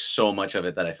took so much of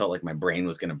it that I felt like my brain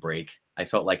was going to break. I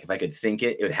felt like if I could think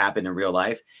it would happen in real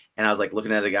life. And I was like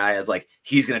looking at the guy, I was like,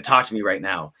 he's going to talk to me right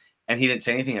now. And he didn't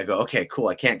say anything. I go, okay, cool.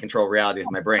 I can't control reality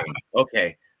with my brain.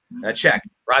 Okay, check.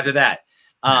 Roger that.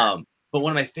 But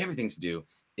one of my favorite things to do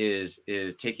is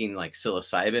taking like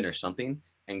psilocybin or something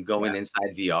and going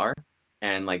inside VR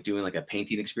and like doing like a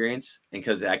painting experience. And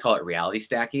because I call it reality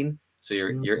stacking. So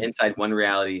you're inside one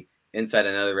reality, inside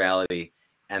another reality.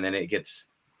 And then it gets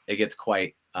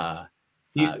quite. What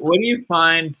do you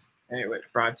find? Anyway,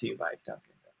 brought to you by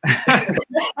Dunkin'.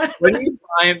 What do you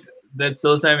find that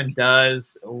psilocybin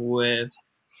does with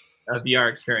a VR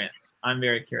experience? I'm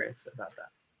very curious about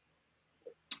that.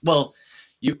 Well,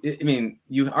 you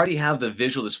already have the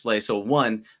visual display. So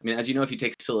one, I mean, as you know, if you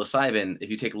take psilocybin, if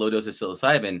you take low dose of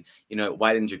psilocybin, you know, it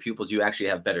widens your pupils. You actually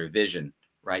have better vision.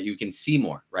 Right, you can see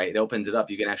more. Right, it opens it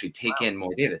up. You can actually take in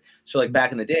more data. So, like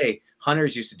back in the day,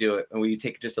 hunters used to do it, and we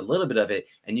take just a little bit of it,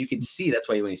 and you can see. That's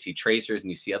why when you see tracers and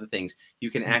you see other things,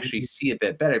 you can actually see a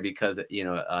bit better because you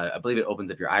know, I believe it opens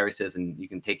up your irises, and you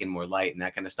can take in more light and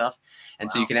that kind of stuff.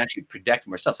 And so you can actually project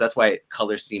more stuff. So that's why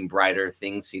colors seem brighter,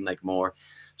 things seem like more.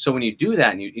 So when you do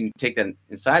that and you take that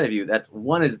inside of you, that's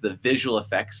one is the visual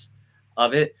effects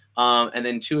of it. And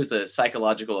then two is the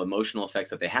psychological, emotional effects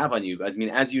that they have on you. I mean,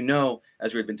 as you know,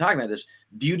 as we've been talking about this,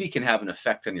 beauty can have an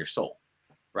effect on your soul,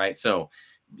 right? So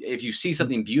if you see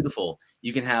something beautiful,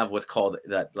 you can have what's called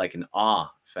that like an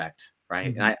awe effect,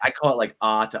 right? And I call it like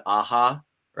ah to aha,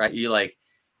 right? You like,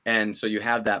 and so you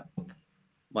have that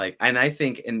like, and I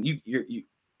think, and you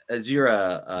as you're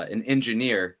an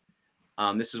engineer,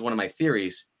 this is one of my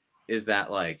theories, is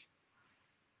that like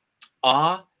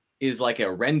awe is like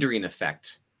a rendering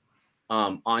effect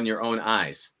on your own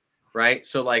eyes, right?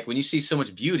 So like when you see so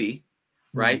much beauty,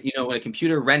 right? You know, when a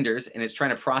computer renders and it's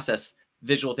trying to process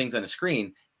visual things on a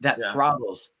screen, that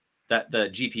throttles that the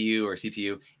GPU or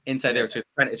CPU inside there. So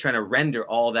it's trying to render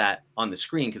all that on the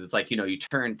screen because it's like, you know, you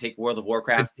take World of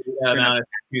Warcraft. It's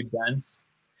too dense.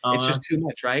 It's just too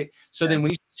much, right? So then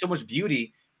when you see so much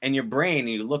beauty and your brain, and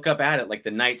you look up at it like the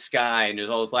night sky and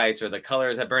there's all those lights or the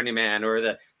colors at Burning Man or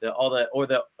the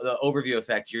overview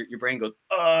effect, your brain goes,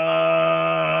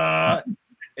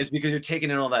 it's because you're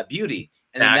taking in all that beauty.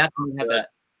 And then that's when you have that.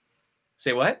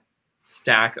 Say what?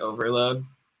 Stack overload.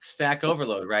 Stack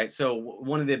overload, right? So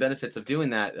one of the benefits of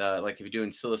doing that, like if you're doing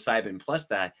psilocybin plus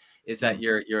that, is that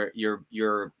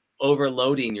you're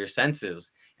overloading your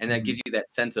senses, and that gives you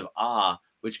that sense of awe,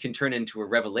 which can turn into a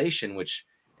revelation, which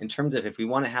in terms of if we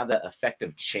want to have that effect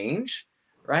of change,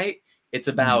 right? It's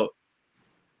about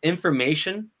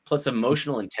information plus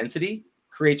emotional intensity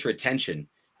creates retention.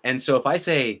 And so if I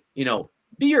say, you know,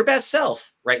 be your best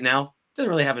self right now, it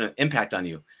doesn't really have an impact on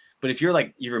you. But if you're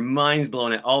like, your mind's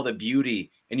blown at all the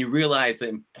beauty and you realize the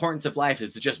importance of life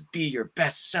is to just be your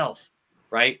best self,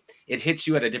 right? It hits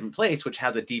you at a different place, which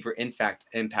has a deeper impact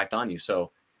on you.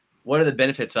 So what are the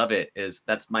benefits of it is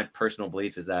that's my personal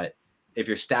belief is that if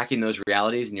you're stacking those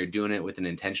realities and you're doing it with an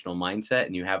intentional mindset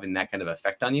and you having that kind of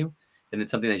effect on you, then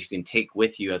it's something that you can take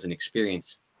with you as an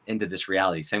experience into this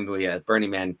reality. Same way as Burning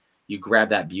Man, you grab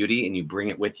that beauty and you bring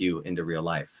it with you into real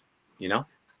life, you know?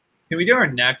 Can we do our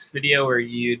next video where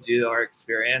you do our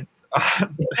experience?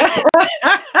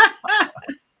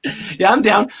 Yeah, I'm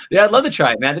down. Yeah, I'd love to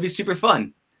try it, man. That'd be super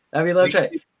fun. That'd be a love to try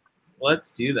it.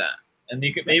 Let's do that. And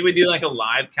you could maybe do like a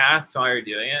live cast while you're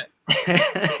doing it.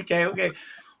 Okay.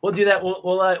 We'll do that.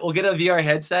 We'll get a VR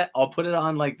headset. I'll put it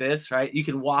on like this, right? You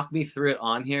can walk me through it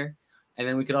on here, and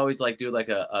then we could always like do like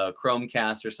a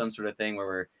Chromecast or some sort of thing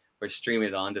where we're streaming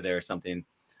it onto there or something.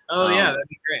 Oh yeah, that'd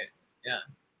be great. Yeah,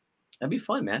 that'd be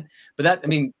fun, man. But to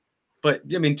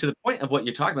the point of what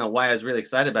you're talking about, why I was really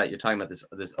excited about you're talking about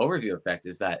this overview effect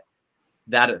is that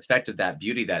effect of that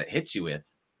beauty that it hits you with.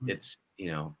 It's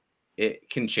it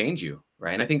can change you,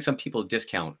 right? And I think some people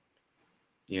discount,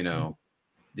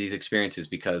 these experiences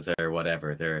because they're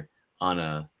on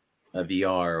a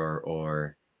VR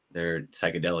or they're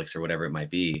psychedelics or whatever it might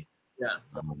be. Yeah.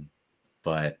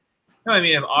 But no, I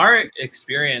mean, if our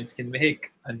experience can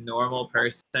make a normal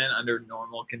person under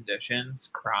normal conditions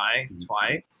cry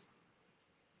twice,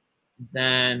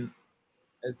 then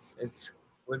it's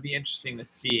would be interesting to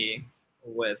see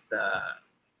with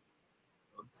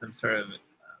some sort of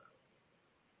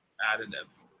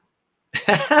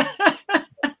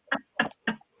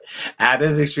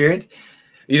additive experience.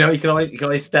 You can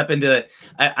always step into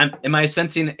am I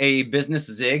sensing a business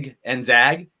zig and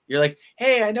zag? You're like,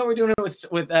 hey, I know we're doing it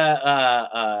with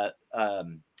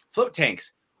float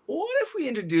tanks. What if we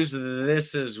introduce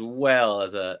this as well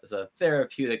as a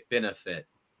therapeutic benefit?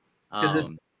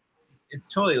 It's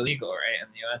totally legal, right? In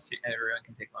the US, everyone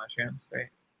can take mushrooms, right?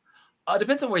 It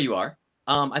depends on where you are.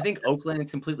 I think Oakland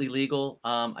it's completely legal.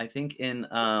 I think in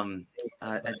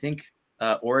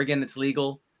Oregon it's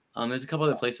legal. There's a couple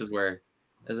other places where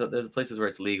there's places where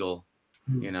it's legal,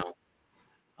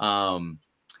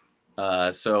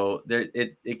 so there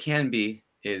it can be.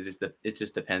 It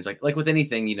just depends. Like with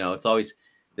anything, it's always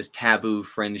this taboo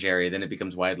fringe area. Then it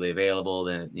becomes widely available.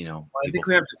 Then Well, I think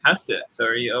we have to test it. So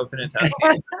are you open to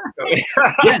testing?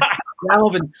 Yeah, I'm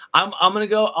open. I'm gonna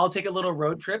go. I'll take a little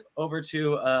road trip over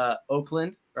to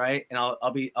Oakland, right? And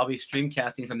I'll be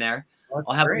streamcasting from there.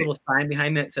 I'll have a little sign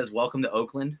behind me that says "Welcome to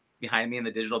Oakland" behind me in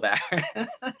the digital background.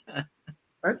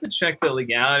 I have to check the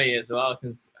legality as well,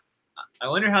 because I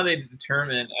wonder how they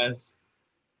determine, as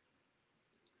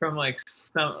from like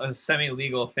a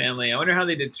semi-legal family, I wonder how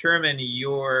they determine do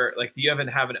you have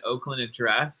to have an Oakland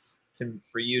address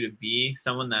for you to be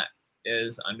someone that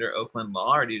is under Oakland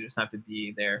law, or do you just have to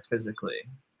be there physically?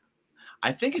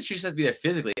 I think it just has to be there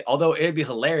physically, although it'd be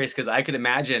hilarious because I could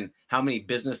imagine how many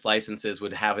business licenses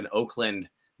would have an Oakland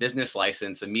business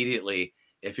license immediately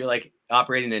if you're like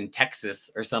operating in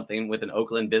Texas or something with an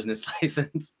Oakland business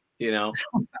license, I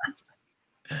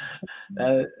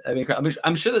mean,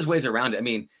 I'm sure there's ways around it. I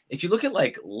mean, if you look at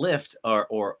like Lyft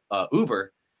or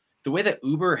Uber, the way that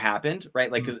Uber happened,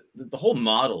 right? Like, 'cause the whole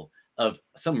model of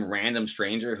some random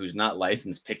stranger who's not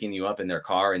licensed picking you up in their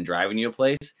car and driving you a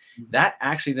place, that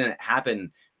actually didn't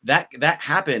happen. That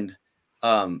happened.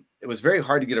 It was very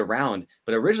hard to get around,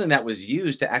 but originally that was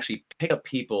used to actually pick up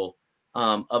people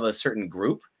of a certain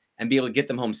group and be able to get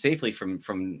them home safely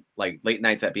from like late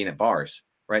nights at being at bars,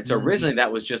 right? So originally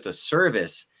that was just a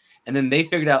service, and then they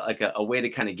figured out like a way to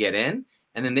kind of get in,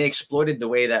 and then they exploited the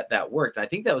way that worked. I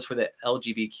think that was for the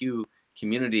LGBTQ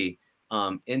community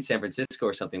in San Francisco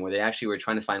or something, where they actually were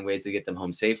trying to find ways to get them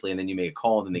home safely, and then you make a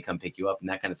call, and then they come pick you up, and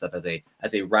that kind of stuff as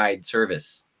a ride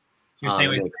service. So you're saying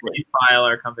we file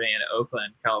our company in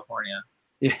Oakland, California?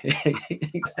 Yeah,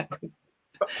 exactly.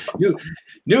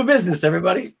 New business,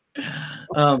 everybody.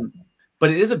 But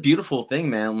it is a beautiful thing,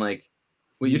 man. Like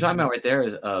what you're talking about right there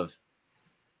is of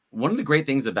one of the great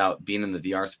things about being in the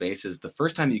VR space is the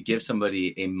first time you give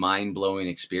somebody a mind-blowing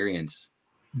experience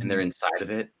and they're inside of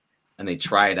it and they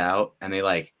try it out and they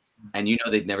like, and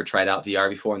they've never tried out VR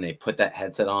before and they put that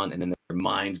headset on and then their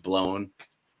mind's blown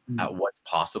at what's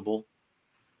possible.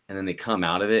 And then they come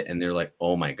out of it and they're like,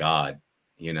 oh my God,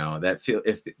 to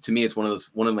me, it's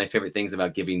one of my favorite things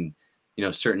about giving,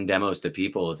 certain demos to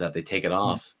people is that they take it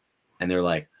off and they're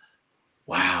like,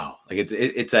 wow. Like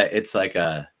it's like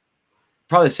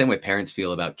probably the same way parents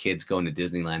feel about kids going to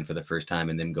Disneyland for the first time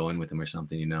and them going with them or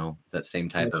something, it's that same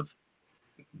type of,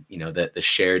 the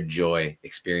shared joy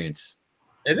experience.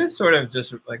 It is sort of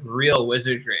just like real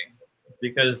wizardry,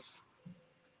 because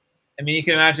I mean, you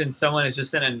can imagine someone is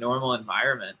just in a normal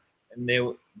environment and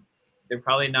they're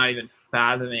probably not even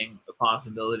fathoming the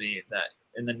possibility that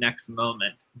in the next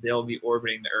moment they'll be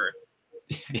orbiting the Earth.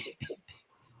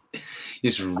 You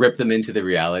just rip them into the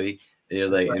reality. You're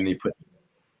like, and you put.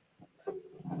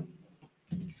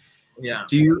 Yeah.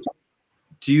 Do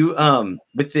you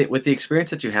with the experience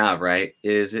that you have, right?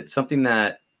 Is it something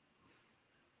that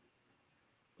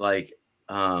like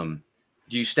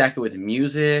do you stack it with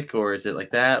music, or is it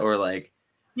like that, or like?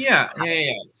 Yeah.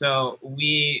 So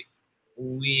we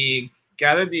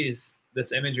gathered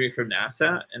this imagery from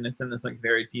NASA, and it's in this like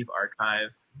very deep archive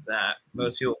that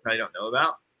most people probably don't know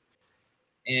about.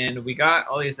 And we got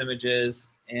all these images,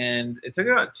 and it took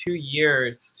about 2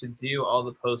 years to do all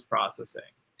the post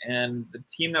processing. And the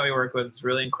team that we work with is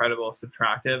really incredible,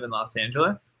 Subtractive in Los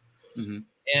Angeles. Mm-hmm.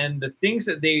 And the things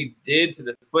that they did to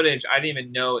the footage, I didn't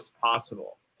even know it's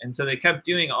possible. And so they kept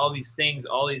doing all these things,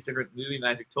 all these different movie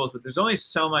magic tools, but there's only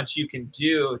so much you can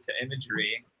do to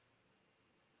imagery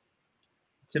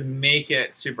to make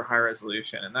it super high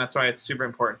resolution. And that's why it's super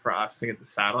important for us to get the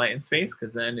satellite in space,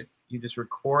 because then if you just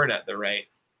record at the right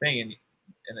thing,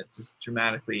 and it's just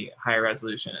dramatically higher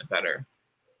resolution and better.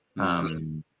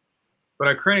 But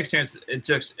our current experience, it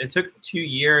took 2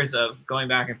 years of going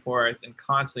back and forth and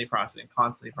constantly processing.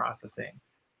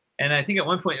 And I think at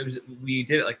one point we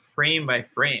did it like frame by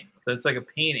frame. So it's like a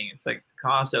painting. It's like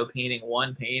Picasso painting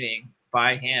one painting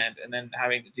by hand and then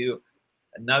having to do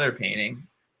another painting,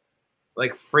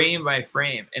 like frame by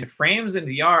frame. And frames in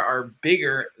VR are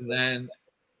bigger than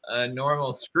a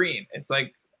normal screen. It's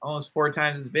like almost 4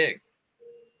 times as big.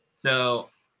 So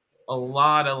a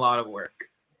lot of work,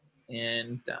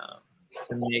 and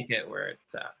to make it where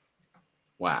it's at.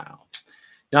 Wow.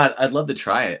 No, I'd love to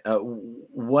try it.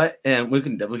 And we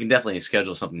can definitely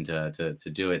schedule something to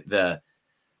do it.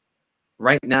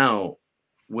 Right now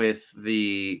with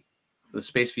the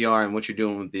space VR and what you're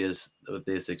doing with these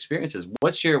experiences,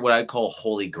 what's your what I call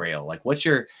holy grail? Like, what's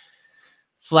your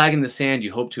flag in the sand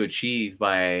you hope to achieve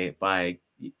by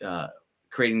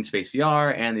creating space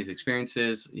VR and these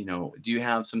experiences? You know, do you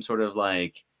have some sort of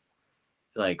like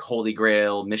holy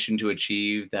grail mission to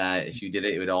achieve that if you did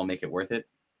it, it would all make it worth it?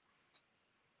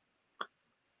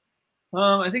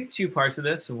 I think 2 parts of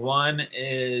this. One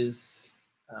is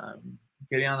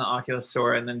getting on the Oculus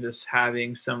Store and then just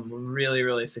having some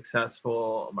really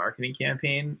successful marketing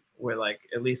campaign where like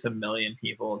at least 1 million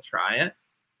people try it.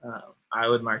 I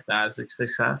would mark that as a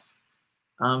success.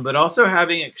 But also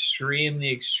having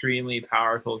extremely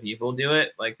powerful people do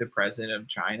it, like the president of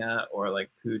China or like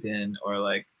Putin or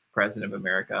like president of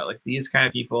America, like these kind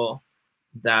of people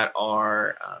that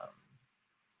are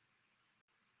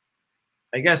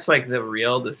I guess like the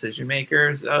real decision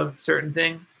makers of certain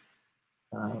things.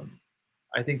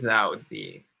 I think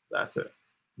that's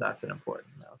an important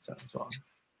milestone as well.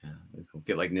 Yeah,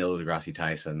 get like Neil deGrasse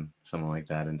Tyson, someone like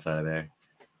that inside of there,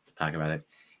 talk about it.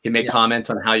 He'd make comments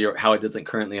on how it doesn't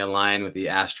currently align with the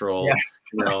astral,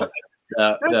 you know,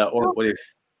 the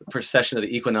precession of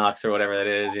the equinox or whatever that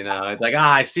is. You know, it's like,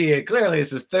 I see it clearly.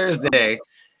 This is Thursday,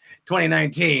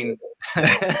 2019.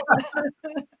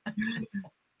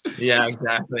 Yeah,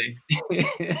 exactly. Let's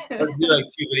do like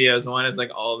 2 videos. One is like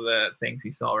all the things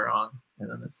he saw wrong, and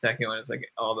then the second one is like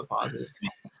all the positives.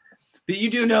 But you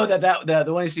do know that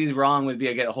the one he sees wrong would be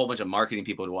I get a whole bunch of marketing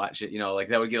people to watch it. You know, like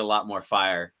that would get a lot more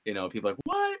fire. You know, people like,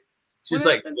 what? Just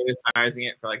like criticizing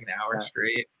it for like an hour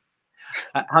straight.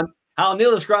 How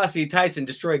Neil deGrasse Tyson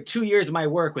destroyed 2 years of my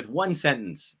work with one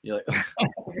sentence. You're like,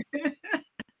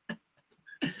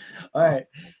 all right.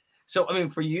 So I mean,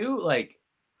 for you, like,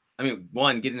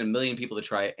 one, getting 1 million people to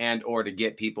try it, and or to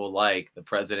get people like the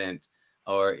president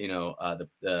or the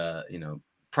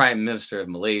prime minister of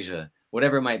Malaysia,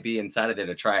 whatever it might be inside of there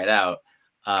to try it out.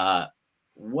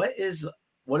 What is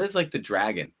like the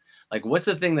dragon? Like, what's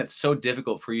the thing that's so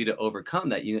difficult for you to overcome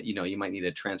that you might need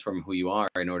to transform who you are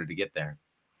in order to get there?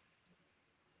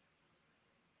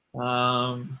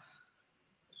 I'm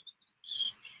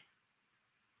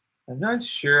not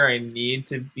sure I need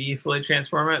to be fully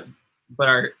transformed, but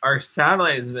our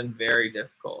satellite has been very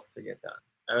difficult to get done.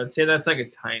 I would say that's like a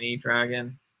tiny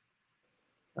dragon.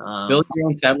 Build your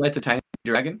own satellite, the tiny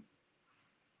dragon?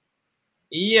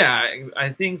 Yeah, I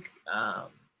think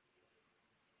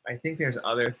there's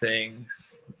other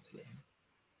things. Let's see.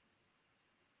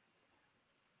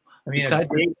 I mean, a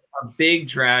big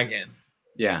dragon.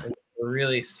 Yeah. Is a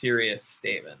really serious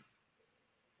statement.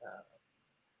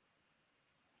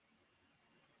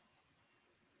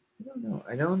 I don't know.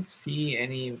 I don't see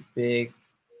any big,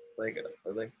 like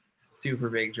super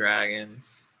big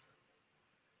dragons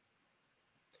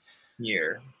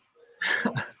here.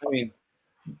 I mean,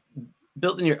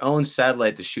 building your own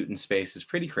satellite to shoot in space is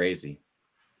pretty crazy.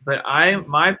 but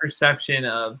my perception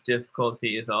of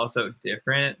difficulty is also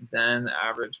different than the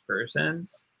average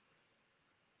person's.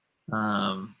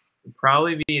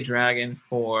 Probably be a dragon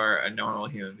for a normal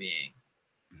human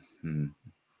being.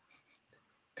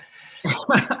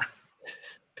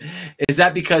 Is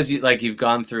that because you've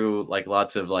gone through like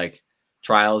lots of like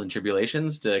trials and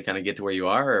tribulations to kind of get to where you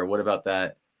are, or what about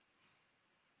that?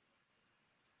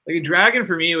 Like a dragon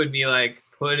for me would be like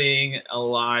putting a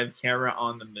live camera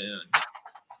on the moon.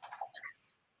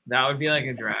 That would be like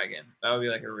a dragon. That would be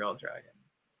like a real dragon.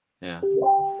 Yeah.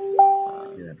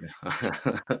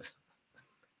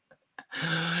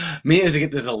 Me is to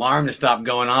get this alarm to stop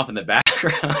going off in the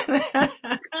background.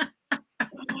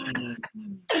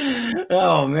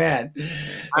 Oh man,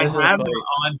 I have them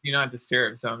on Do Not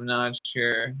Disturb, so I'm not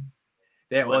sure.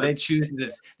 Yeah, well, they choose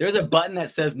this. There's a button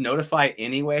that says notify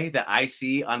anyway that I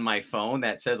see on my phone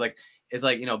that says like, it's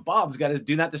like, Bob's got his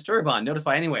Do Not Disturb on,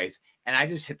 notify anyways. And I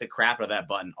just hit the crap out of that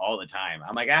button all the time.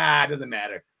 I'm like, it doesn't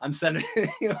matter. I'm sending it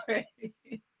anyway.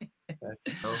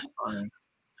 That's so funny.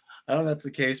 I don't know if that's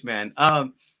the case, man.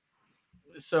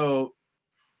 So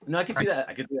no, I can see that.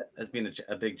 I could see that as being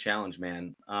a big challenge,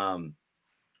 man. Let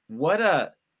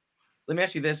me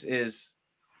ask you this is,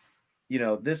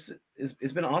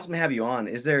 it's been awesome to have you on.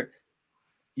 Is there,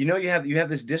 you have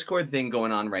this Discord thing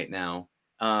going on right now.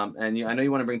 And I know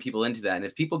you want to bring people into that. And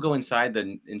if people go inside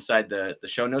the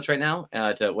show notes right now,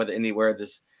 to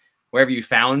wherever you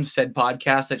found said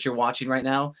podcast that you're watching right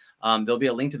now, there'll be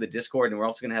a link to the Discord, and we're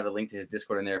also going to have a link to his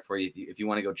Discord in there for you if you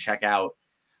want to go check out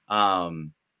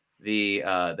the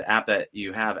app that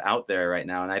you have out there right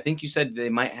now. And I think you said there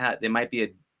might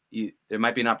be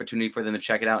an opportunity for them to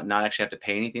check it out and not actually have to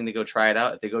pay anything to go try it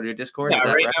out if they go to your Discord.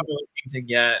 Yeah, right now we're looking to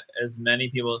get as many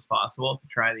people as possible to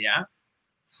try the app.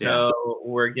 So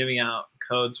we're giving out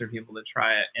codes for people to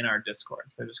try it in our Discord.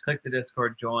 So just click the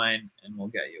Discord, join, and we'll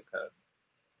get you a code.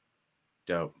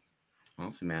 Dope.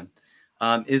 Awesome, man.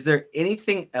 Is there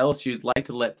anything else you'd like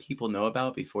to let people know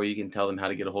about before you can tell them how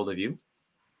to get a hold of you?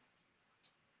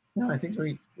 No, I think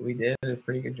we did a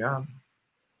pretty good job.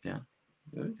 Yeah.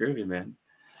 Groovy, man.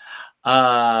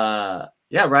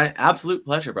 Yeah, Ryan, absolute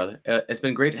pleasure, brother. It's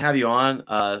been great to have you on.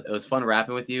 It was fun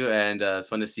rapping with you, and it's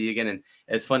fun to see you again, and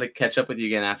it's fun to catch up with you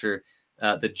again after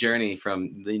the journey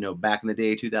from back in the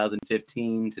day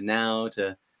 2015 to now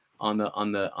to on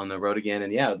the road again.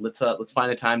 And yeah, let's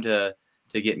find a time to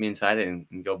get me inside it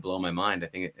and go blow my mind. I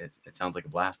think it sounds like a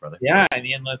blast, brother. Yeah, I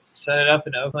mean, let's set it up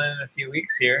in Oakland in a few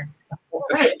weeks here.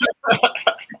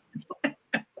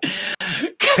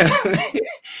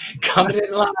 Coming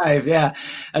in live. Yeah,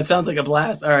 that sounds like a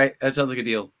blast. All right, that sounds like a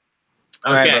deal.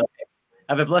 All right, brother.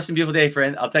 Have a blessed and beautiful day,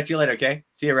 friend. I'll text you later, okay?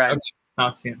 See you, Ryan. Okay.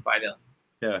 Talk soon. Bye, Dylan.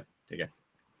 Yeah, take care.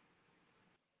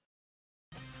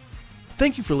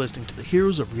 Thank you for listening to the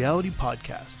Heroes of Reality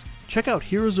podcast. Check out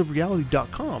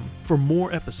heroesofreality.com for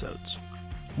more episodes.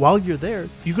 While you're there,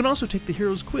 you can also take the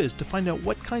Heroes quiz to find out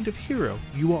what kind of hero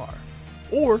you are.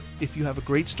 Or, if you have a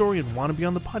great story and want to be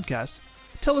on the podcast,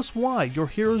 tell us why your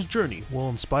hero's journey will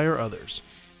inspire others.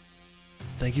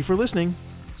 Thank you for listening.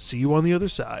 See you on the other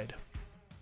side.